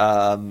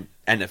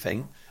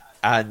anything.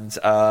 And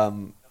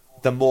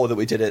the more that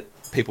we did it,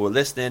 people were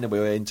listening and we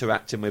were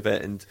interacting with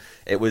it. And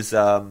it was...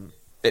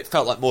 it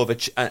felt like more of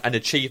an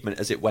achievement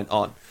as it went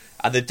on.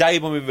 And the day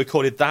when we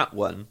recorded that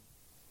one,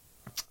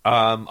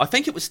 I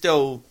think it was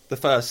still the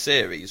first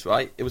series,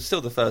 right? It was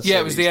still the first series. Yeah,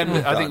 it was the end.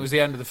 I think it was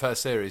the end of the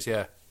first series,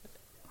 yeah.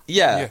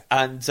 Yeah.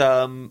 And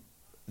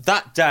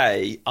that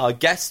day, our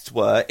guests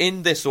were,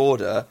 in this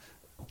order,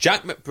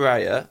 Jack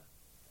McBrayer,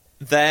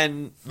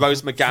 then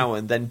Rose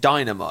McGowan, then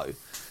Dynamo. And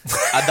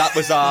that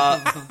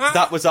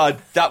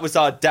was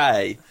our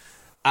day.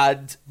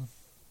 And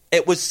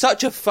it was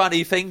such a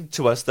funny thing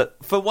to us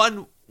that, for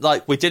one,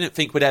 we didn't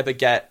think we'd ever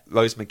get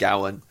Rose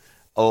McGowan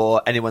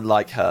or anyone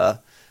like her.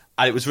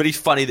 And it was really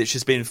funny that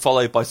she's been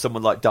followed by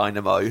someone like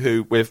Dynamo,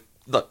 who we're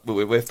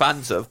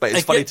fans of. But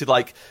it's funny to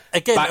back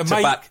to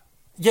back.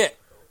 Yeah,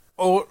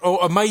 or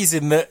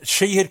amazing that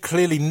she had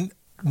clearly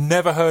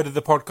never heard of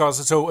the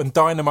podcast at all, and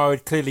Dynamo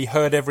had clearly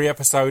heard every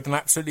episode and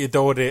absolutely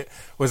adored it,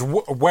 was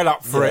well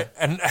up for it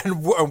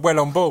and well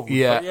on board.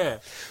 Yeah. Yeah.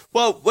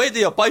 Well,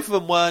 weirdly, both of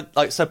them weren't...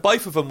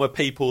 both of them were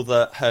people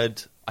that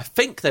had... I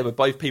think they were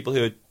both people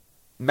who had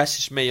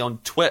messaged me on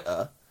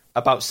Twitter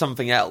about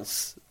something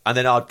else, and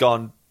then I'd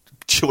gone,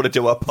 do you want to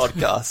do a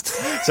podcast?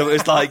 So it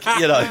was like,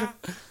 you know...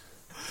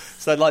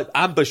 So, like,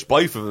 ambushed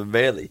both of them,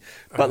 really.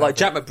 But, like,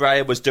 Jack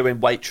McBrayer was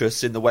doing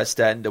Waitress in the West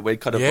End, and we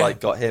kind of,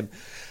 like, got him.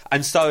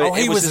 And so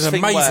he was an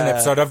amazing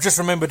episode. I've just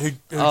remembered who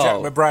Jack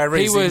McBrayer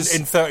is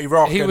in 30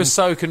 Rock. He was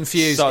so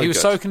confused. He was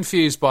so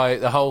confused by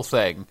the whole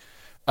thing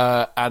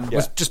and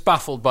was just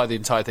baffled by the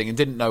entire thing and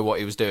didn't know what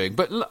he was doing.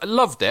 But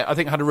loved it. I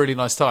think had a really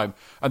nice time.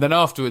 And then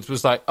afterwards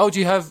was like, oh, do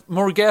you have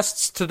more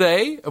guests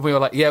today? And we were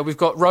like, yeah, we've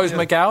got Rose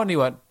McGowan. And he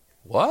went,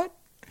 what?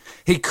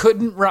 He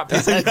couldn't wrap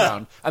his head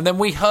around. And then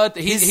we heard...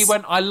 He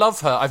went, I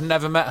love her. I've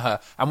never met her.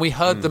 And we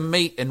heard them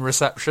meet in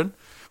reception.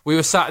 We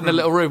were sat in the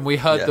little room. We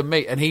heard them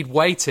meet. And he'd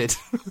waited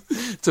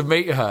to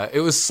meet her.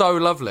 It was so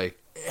lovely.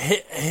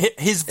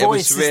 His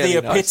voice is the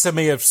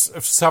epitome of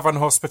Southern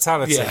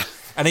hospitality. Yeah.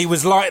 And he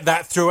was like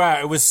that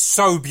throughout. It was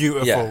so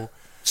beautiful. Yeah.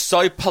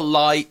 So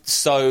polite,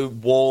 so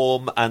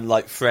warm and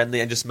like friendly,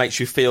 and just makes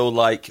you feel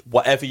like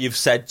whatever you've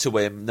said to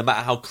him, no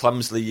matter how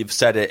clumsily you've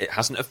said it, it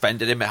hasn't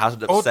offended him, it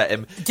hasn't upset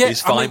him. He's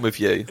fine with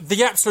you.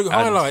 The absolute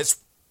highlights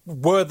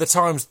were the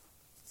times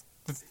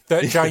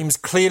that James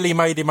clearly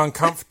made him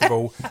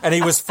uncomfortable, and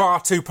he was far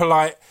too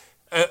polite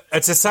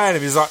to say it.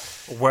 He was like,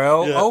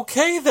 "Well,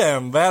 okay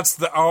then, that's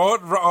the all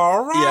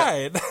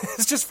right." Yeah.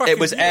 It's just fucking. It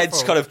was beautiful.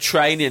 Ed's kind of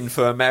training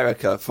for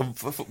America.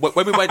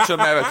 When we went to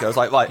America, I was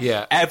like,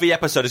 every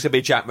episode is going to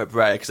be Jack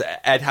McBrayer because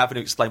Ed having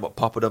to explain what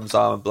poppadoms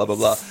are and blah blah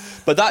blah.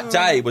 But that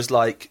day was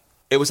like,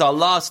 it was our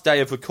last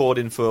day of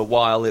recording for a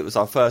while. It was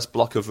our first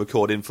block of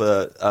recording for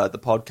the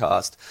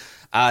podcast.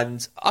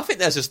 And I think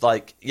there's just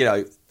like, you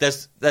know,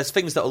 there's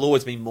things that will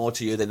always mean more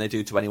to you than they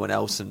do to anyone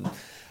else. And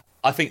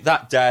I think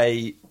that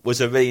day was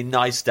a really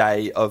nice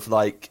day of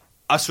like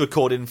us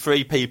recording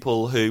 3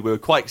 people who we were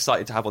quite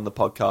excited to have on the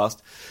podcast.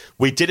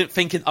 We didn't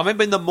think... I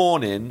remember in the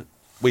morning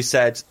we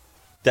said,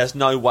 there's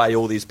no way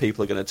all these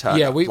people are going to turn up.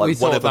 Yeah, we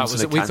thought that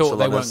was... We thought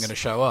they weren't going to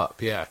show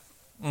up, yeah.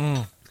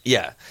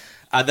 Yeah.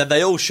 And then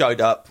they all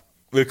showed up.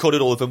 We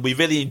recorded all of them. We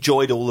really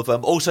enjoyed all of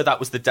them. Also, that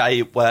was the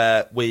day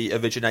where we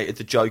originated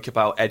the joke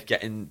about Ed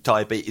getting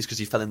diabetes because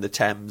he fell in the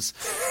Thames.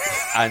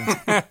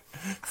 And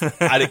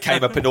and it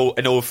came up in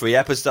all 3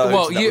 episodes.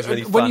 Well, that was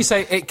really fun. When you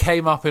say it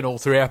came up in all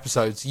 3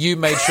 episodes, you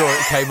made sure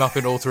it came up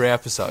in all 3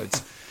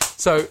 episodes.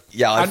 So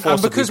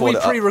and because we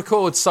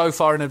pre-record so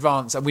far in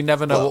advance and we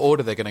never know what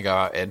order they're going to go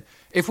out in,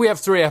 if we have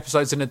 3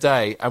 episodes in a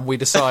day and we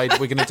decide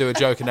we're going to do a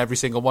joke in every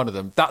single one of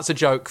them, that's a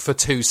joke for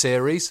 2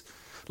 series.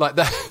 Like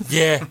that,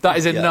 that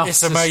is enough to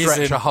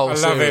stretch a whole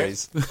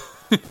series.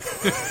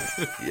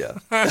 Yeah,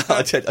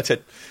 I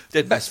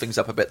did mess things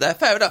up a bit there.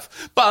 Fair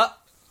enough, but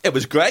it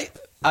was great.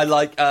 I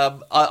like.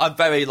 I'm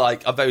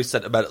very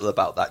sentimental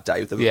about that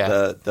day.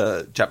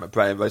 The Jack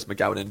McBrayer, Rose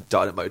McGowan, and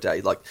Dynamo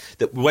Day. Like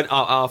that, we went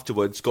out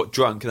afterwards, got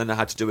drunk, and then I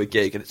had to do a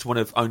gig. And it's one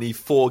of only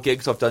 4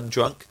 gigs I've done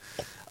drunk.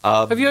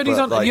 Have you only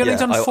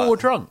done 4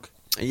 drunk?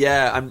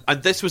 Yeah,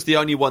 and this was the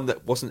only one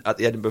that wasn't at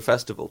the Edinburgh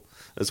Festival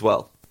as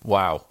well.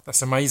 Wow,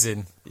 that's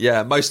amazing.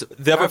 Yeah,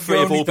 the other 3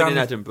 have all been in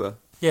Edinburgh.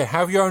 Yeah,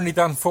 how have you only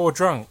done 4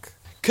 drunk?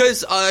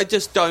 Because I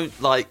just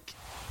don't like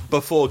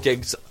before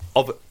gigs.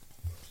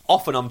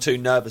 Often I'm too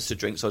nervous to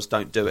drink, so I just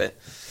don't do it.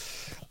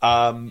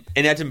 In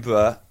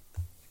Edinburgh,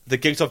 the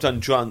gigs I've done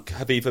drunk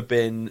have either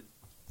been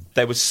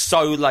they were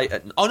so late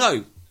at... Oh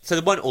no, so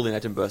they weren't all in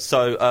Edinburgh.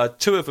 So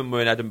 2 of them were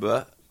in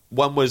Edinburgh.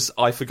 One was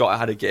I forgot I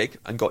had a gig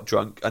and got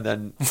drunk, and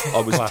then I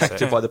was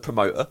detected by the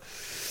promoter,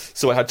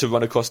 so I had to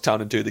run across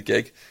town and do the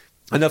gig.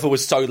 Another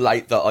was so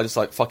late that I just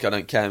like, fuck it, I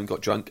don't care, and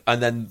got drunk.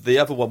 And then the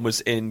other one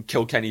was in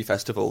Kilkenny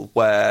Festival,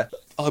 where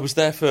I was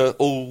there for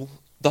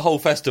the whole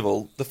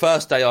festival. The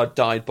first day I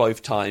died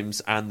both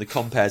times, and the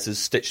compares has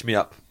stitched me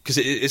up because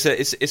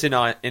it's in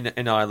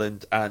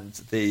Ireland, and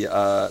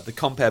the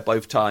compare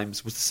both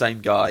times was the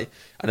same guy,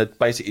 and had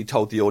basically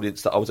told the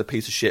audience that I was a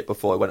piece of shit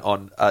before I went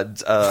on,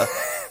 and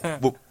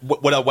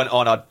when I went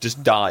on, I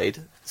just died,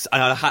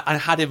 and I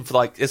had him for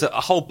like there's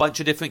a whole bunch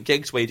of different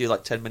gigs where you do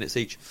like 10 minutes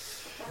each.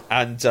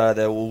 And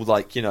they're all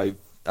like, you know,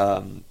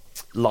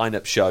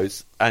 lineup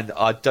shows. And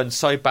I'd done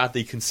so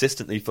badly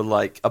consistently for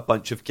like a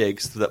bunch of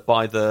gigs that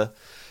by the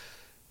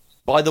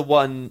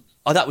one...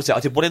 Oh, that was it. I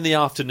did one in the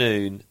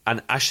afternoon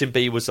and Aisling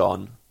Bea was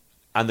on.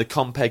 And the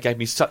compere gave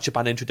me such a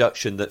bad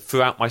introduction that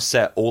throughout my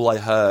set, all I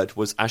heard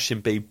was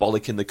Aisling Bea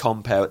bollocking the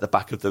compere at the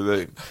back of the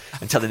room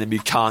and telling him you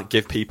can't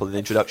give people an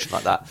introduction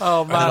like that.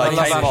 Oh, man, I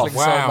love Aisling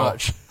so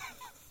much.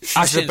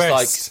 She's the best.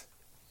 Like,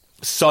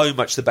 so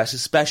much the best,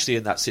 especially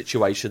in that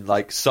situation,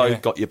 like,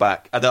 got your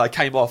back. And then I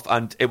came off,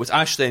 and it was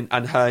Aisling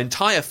and her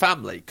entire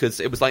family, because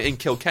it was, like, in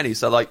Kilkenny,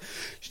 so, like,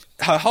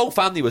 her whole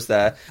family was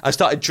there. I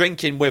started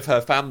drinking with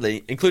her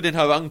family, including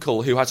her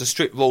uncle, who has a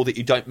strict rule that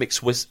you don't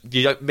mix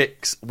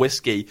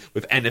whiskey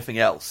with anything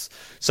else.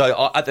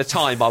 So, at the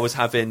time, I was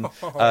having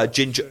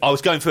ginger... I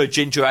was going through a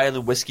ginger ale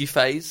and whiskey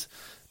phase,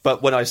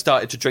 but when I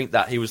started to drink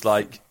that, he was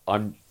like,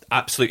 I'm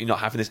absolutely not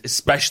having this,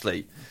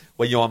 especially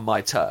when you're on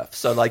my turf.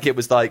 So, like, it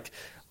was like...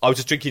 I was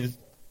just drinking,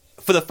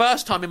 for the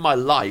first time in my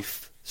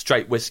life,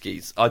 straight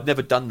whiskies. I'd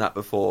never done that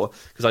before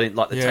because I didn't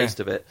like the taste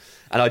of it,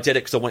 and I did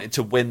it because I wanted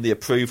to win the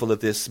approval of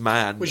this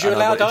man. Was you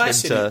allowed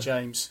ice in it,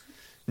 James?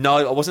 No,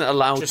 I wasn't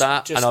allowed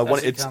that, and I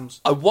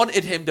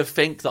wanted him to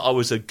think that I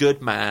was a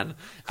good man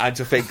and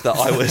to think that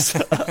I was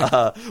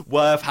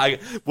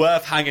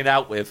worth hanging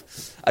out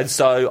with, and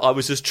so I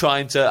was just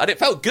trying to, and it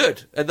felt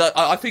good, and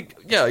I think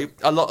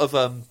a lot of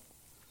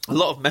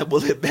men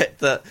will admit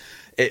that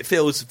it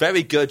feels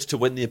very good to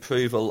win the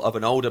approval of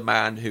an older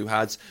man who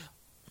has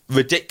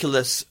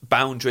ridiculous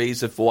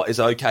boundaries of what is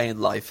okay in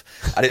life,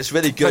 and it's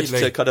really good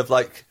to kind of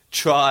like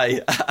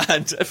try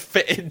and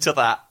fit into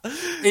that.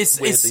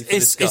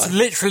 It's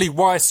literally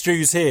why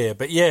Stu's here,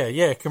 but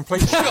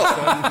completely. Sure.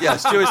 Yeah,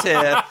 Stu is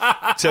here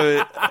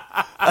to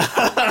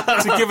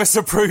give us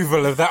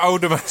approval of that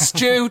older man.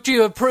 Stu, do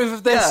you approve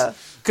of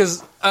this?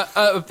 Because at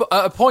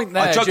a point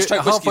there,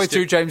 halfway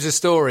through James's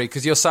story,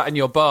 because you're sat in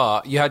your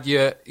bar, you had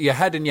your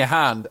head in your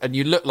hand, and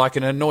you looked like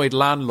an annoyed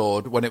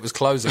landlord when it was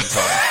closing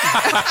time.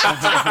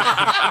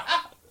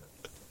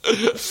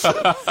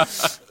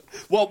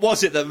 What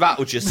was it that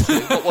rattled you?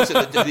 What was it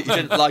that you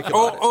didn't like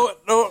about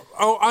it?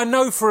 I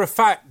know for a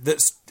fact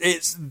that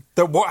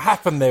what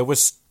happened there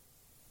was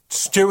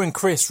Stu and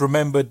Chris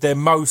remembered their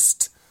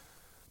most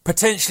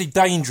potentially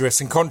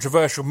dangerous and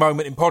controversial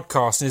moment in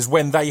podcasting is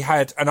when they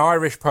had an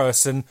Irish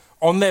person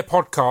on their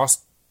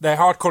podcast, their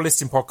Hardcore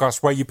Listing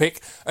podcast, where you pick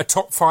a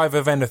top 5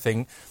 of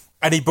anything,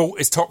 and he bought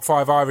his top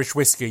 5 Irish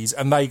whiskies,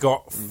 and they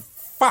got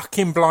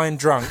fucking blind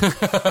drunk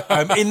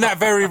in that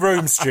very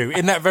room, Stu.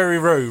 In that very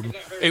room,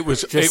 it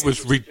was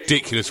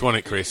ridiculous,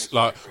 wasn't it, Chris?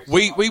 Like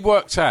we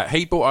worked out,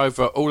 he brought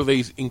over all of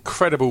these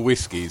incredible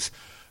whiskies,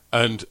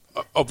 and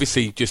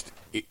obviously just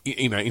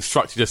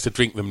instructed us to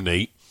drink them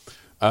neat.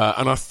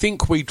 And I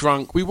think we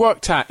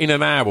worked out in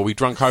an hour we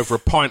drank over a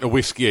pint of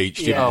whiskey each,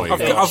 didn't we?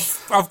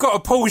 I've got to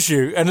pause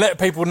you and let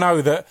people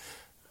know that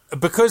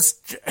because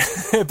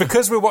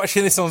we're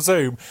watching this on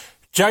Zoom,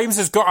 James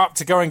has got up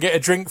to go and get a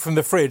drink from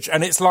the fridge,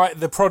 and it's like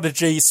the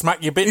Prodigy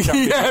Smack Your Bitch Up.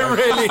 Yeah,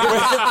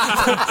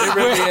 it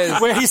really is.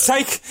 Where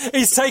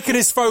he's taken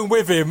his phone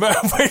with him, and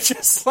we're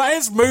just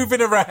like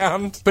moving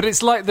around. But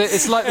it's like the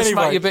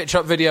Smack Your Bitch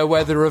Up video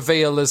where the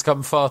reveal has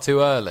come far too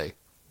early.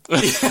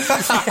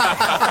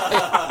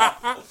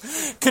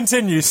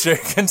 Continue, Stu.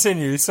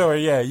 Continue.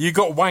 Sorry, you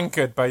got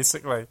wankered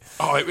basically.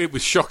 Oh, it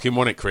was shocking,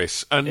 wasn't it,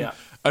 Chris? And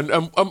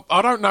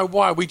I don't know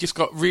why we just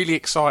got really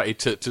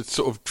excited to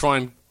sort of try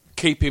and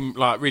keep him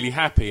like really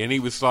happy. And he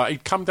was like,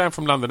 he'd come down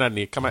from London, hadn't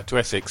he? He'd come out to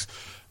Essex,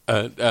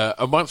 and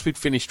once we'd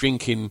finished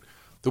drinking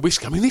the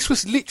whiskey, I mean, this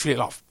was literally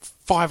like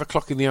 5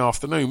 o'clock in the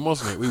afternoon,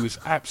 wasn't it? We was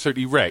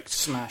absolutely wrecked,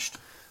 smashed.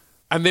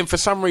 And then for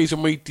some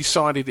reason we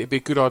decided it'd be a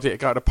good idea to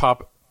go to the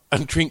pub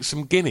and drink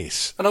some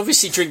Guinness. And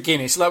obviously drink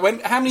Guinness. Like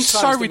how many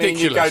times do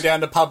you go down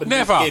the pub and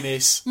drink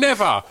Guinness?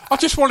 Never. I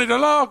just wanted a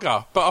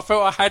lager, but I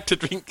felt I had to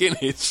drink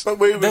Guinness. But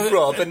we were with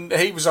Rob, and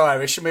he was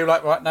Irish, and we were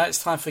like, right, now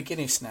it's time for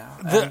Guinness now.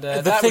 And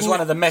that was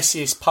one of the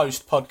messiest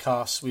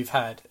post-podcasts we've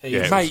had.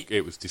 Mate,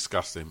 it was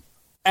disgusting.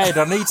 Ed,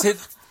 I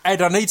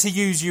need to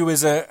use you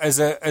as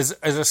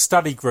a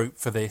study group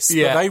for this.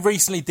 Yeah. But they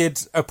recently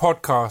did a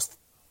podcast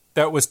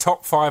that was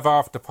top 5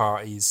 after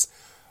parties.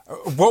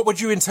 What would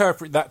you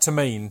interpret that to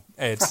mean,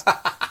 Ed?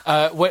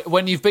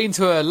 When you've been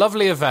to a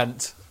lovely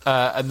event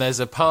and there's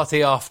a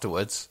party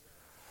afterwards.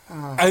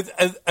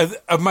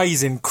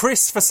 Amazing.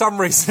 Chris, for some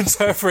reason,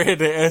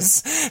 interpreted it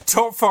as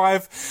top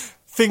 5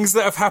 things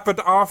that have happened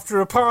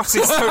after a party.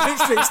 So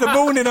literally, it's the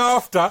morning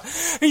after.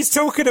 He's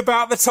talking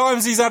about the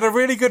times he's had a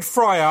really good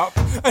fry-up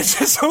and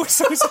just all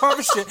sorts of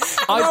other shit.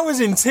 I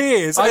was in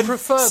tears. I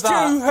prefer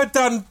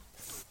that.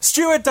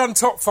 Stu had done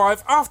top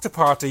 5 after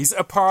parties.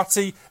 A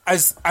party,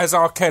 as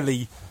R.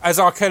 Kelly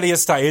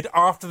has stated,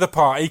 after the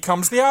party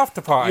comes the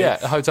after party. Yeah,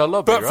 the hotel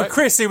lobby. But for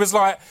Chris, he was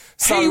like,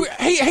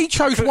 he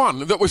chose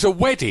one that was a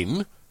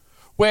wedding,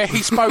 where he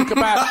spoke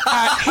about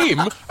how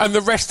him and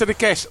the rest of the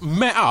guests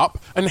met up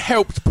and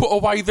helped put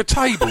away the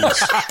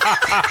tables.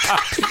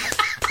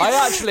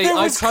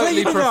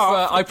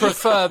 I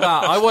prefer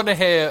that. I want to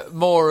hear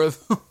more of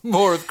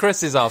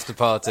Chris's after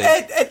party.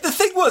 The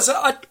thing was,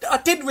 I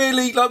didn't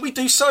really we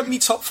do so many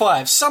top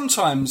 5s.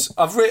 Sometimes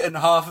I've written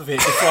half of it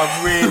before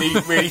I've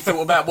really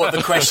thought about what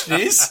the question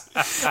is.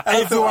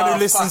 Everyone who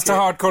listens to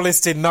Hardcore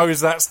Listing knows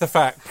that's the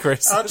fact,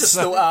 Chris. I just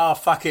thought,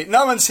 fuck it.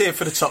 No one's here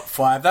for the top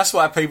 5. That's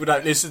why people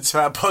don't listen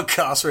to our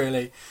podcast,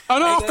 really.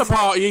 And after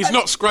party, he's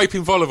not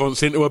scraping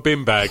vol-au-vents into a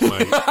bin bag,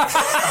 mate.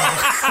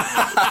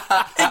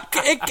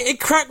 It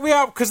cracked me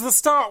up because the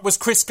start was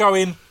Chris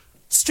going,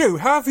 Stu,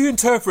 how have you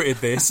interpreted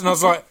this? And I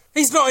was like,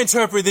 he's not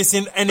interpreted this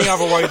in any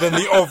other way than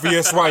the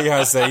obvious way,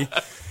 has he? And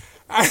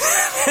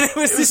it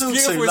was this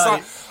beautiful, it's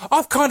like,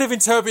 I've kind of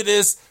interpreted it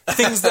as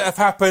things that have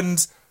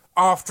happened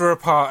after a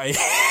party.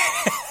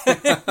 When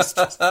you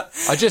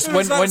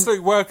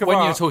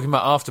were talking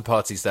about after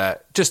parties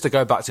there, just to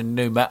go back to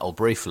nu metal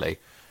briefly,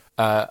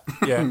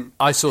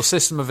 I saw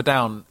System of a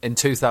Down in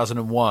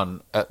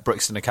 2001 at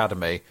Brixton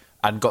Academy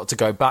and got to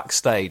go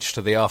backstage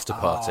to the after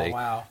party. Oh,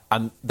 wow.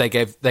 And they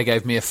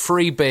gave me a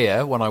free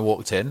beer when I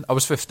walked in. I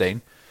was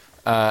 15.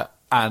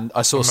 and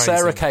I saw Amazing.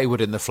 Sarah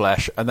Kaywood in the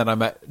flesh, and then I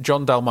met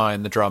John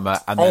Dalmayan, the drummer,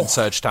 and then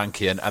Serge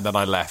Tankian, and then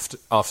I left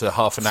after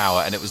half an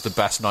hour, and it was the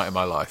best night of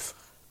my life.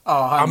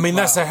 I mean,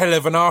 that's a hell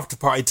of an after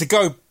party.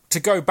 To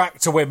go back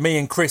to when me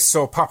and Chris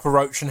saw Papa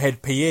Roach and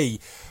Head PE,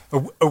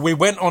 we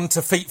went on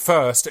to Feet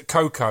First at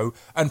Coco,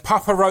 and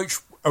Papa Roach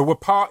were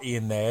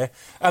partying there,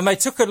 and they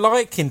took a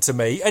liking to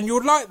me, and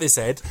you'll like this,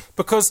 Ed,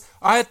 because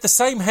I had the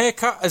same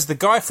haircut as the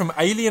guy from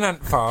Alien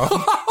Ant Farm.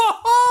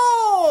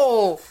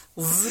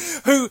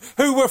 who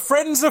were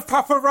friends of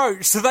Papa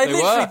Roach, so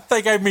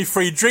they gave me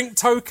free drink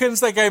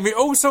tokens, they gave me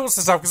all sorts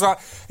of stuff,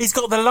 because he's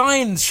got the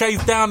lines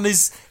shaved down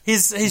his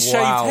shaved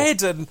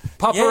head, and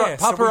Papa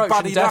Roach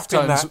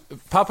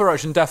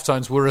and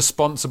Deftones were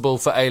responsible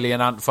for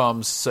Alien Ant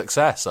Farm's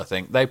success. I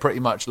think they pretty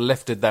much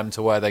lifted them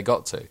to where they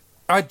got to.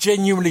 I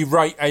genuinely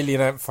rate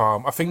Alien Ant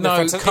Farm. I think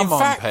no, come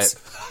on, Pip.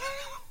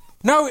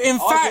 No, in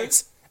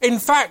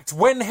fact,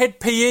 when Head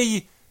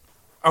PE.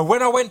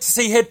 When I went to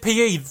see Head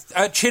PE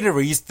at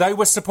Chinnery's, they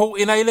were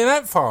supporting Alien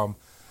Ant Farm.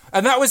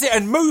 And that was it.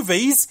 And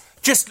movies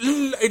it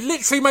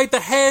literally made the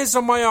hairs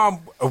on my arm,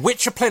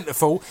 which are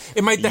plentiful,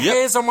 it made the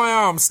hairs on my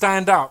arm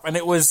stand up. And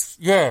it was,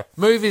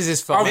 Movies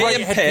is fun.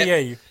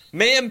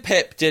 Me and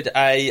Pip did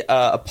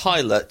a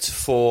pilot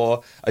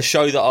for a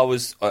show that I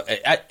was...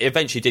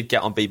 eventually did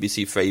get on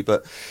BBC Three,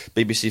 but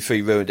BBC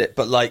Three ruined it.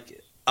 But,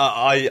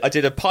 I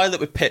did a pilot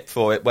with Pip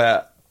for it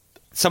where...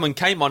 someone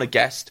came on, a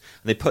guest,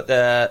 and they put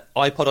their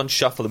iPod on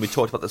shuffle, and we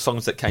talked about the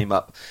songs that came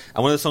up.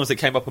 And one of the songs that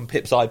came up on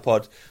Pip's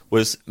iPod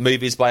was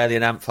Movies by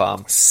Alien Ant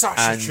Farm. Such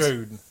a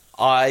tune.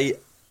 I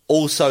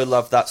also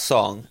love that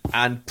song,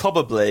 and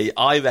probably,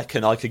 I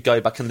reckon I could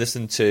go back and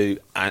listen to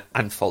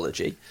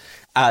Anthology,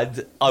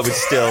 and I would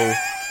still...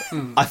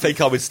 I think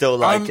I would still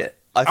like it.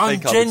 I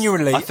think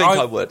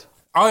I would.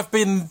 I've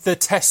been the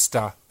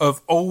tester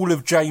of all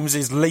of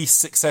James's least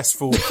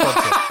successful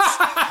projects.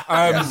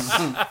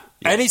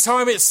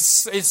 Anytime it's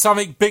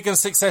something big and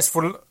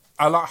successful,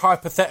 like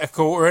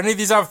hypothetical or any of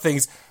these other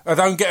things, I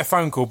don't get a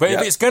phone call. But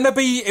if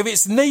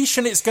it's niche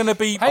and it's going to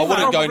be, I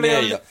wouldn't go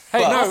near you.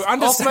 Hey, no,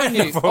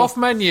 understandable. Off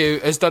Menu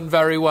has done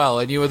very well,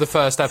 and you were the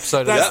first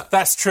episode.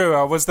 That's true.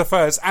 I was the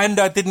first, and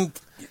I didn't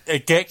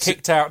get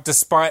kicked out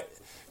despite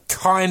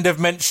kind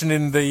of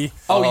mentioning the.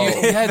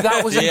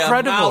 That was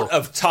incredible. The amount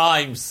of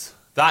times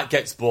that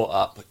gets brought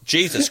up,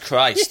 Jesus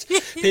Christ!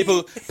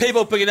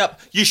 people bringing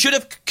up, you should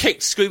have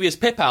kicked Scroobius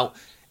Pip out.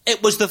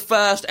 It was the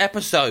first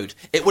episode.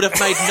 It would have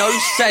made no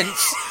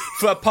sense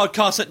for a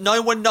podcast that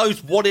no one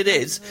knows what it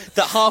is,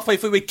 that halfway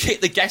through we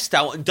kick the guest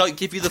out and don't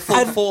give you the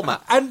full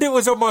format. And it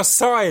was on my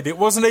side. It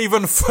wasn't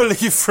even fully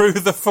through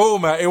the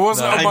format. It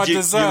wasn't on my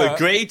dessert. You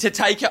agreed to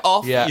take it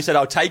off. Yeah. You said,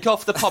 I'll take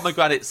off the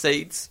pomegranate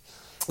seeds.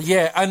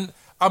 Yeah, and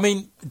I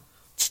mean,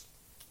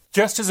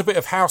 just as a bit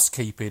of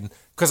housekeeping,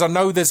 because I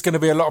know there's going to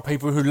be a lot of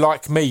people who,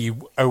 like me,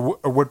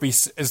 would be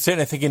sitting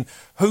there thinking,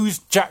 who's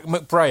Jack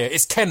McBrayer?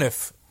 It's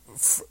Kenneth.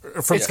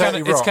 From it's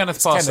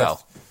Kenneth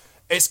Parcell.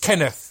 It's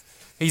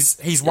Kenneth.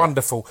 He's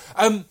wonderful.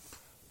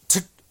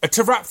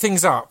 To wrap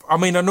things up, I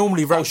mean, I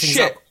normally wrap things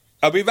up.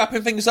 Are we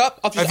wrapping things up?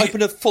 I've just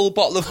opened a full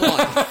bottle of wine.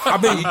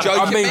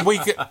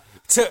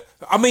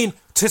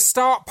 To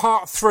start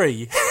part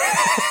 3,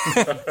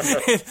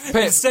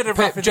 instead of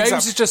wrapping James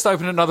things up, has just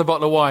opened another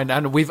bottle of wine,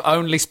 and we've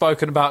only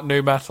spoken about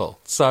new metal.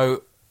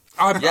 So,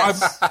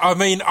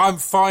 I'm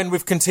fine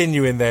with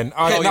continuing. Then,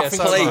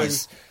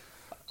 please.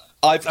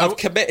 I've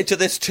committed to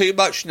this too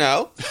much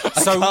now.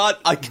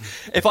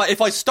 If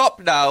I stop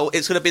now,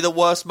 it's going to be the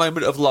worst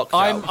moment of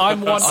lockdown.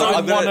 I'm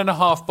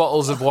 1.5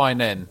 bottles of wine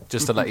in,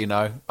 just to let you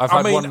know. I've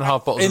had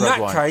 1.5 bottles of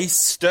red wine. In that case,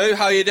 Stu,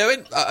 how are you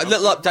doing? A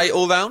little update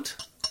all round.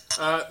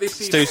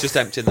 Stu's just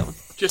emptying that one.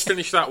 Just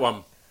finished that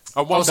one.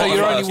 So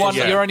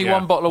you're only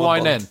one bottle of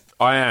wine in.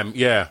 I am,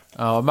 yeah.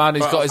 Oh, a man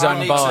who's got his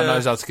own bar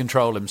knows how to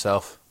control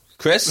himself.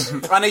 Chris?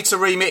 I need to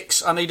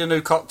remix. I need a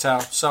new cocktail,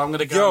 so I'm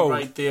going to go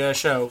and raid the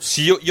shelves.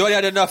 So you already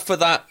had enough for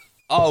that.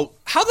 Oh,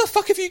 how the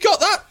fuck have you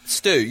got that,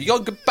 Stu? You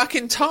got back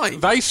in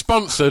time. They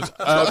sponsored.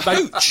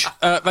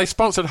 They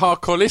sponsored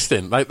Hardcore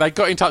Listening. They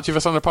got in touch with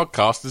us on the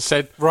podcast and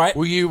said, "Right,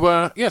 will you?"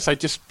 Yes, they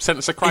just sent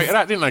us a crate of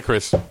that, didn't they,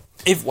 Chris?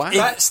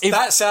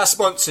 That's our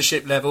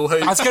sponsorship level.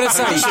 I was going to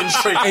say,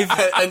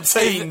 and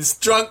teens,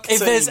 drunk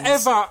teens. If there's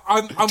ever,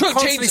 I'm drunk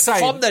constantly teens saying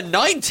from the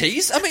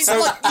 90s. I mean,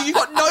 you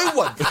got no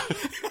one.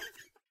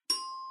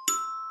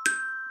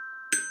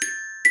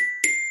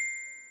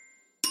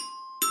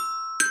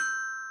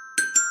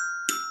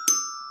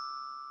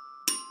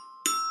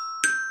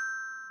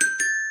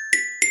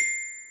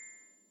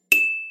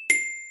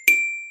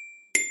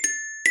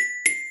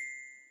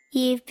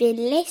 You've been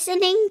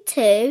listening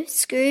to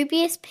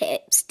Scroobius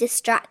Pip's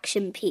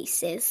Distraction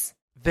Pieces.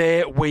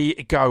 There we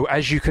go.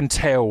 As you can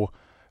tell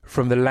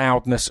from the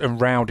loudness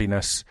and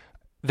rowdiness,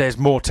 there's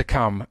more to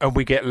come, and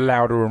we get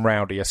louder and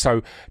rowdier.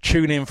 So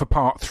tune in for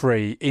part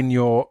 3 if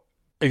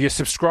you're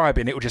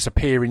subscribing, it will just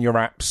appear in your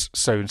apps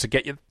soon. So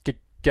get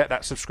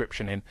that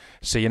subscription in.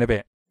 See you in a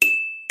bit.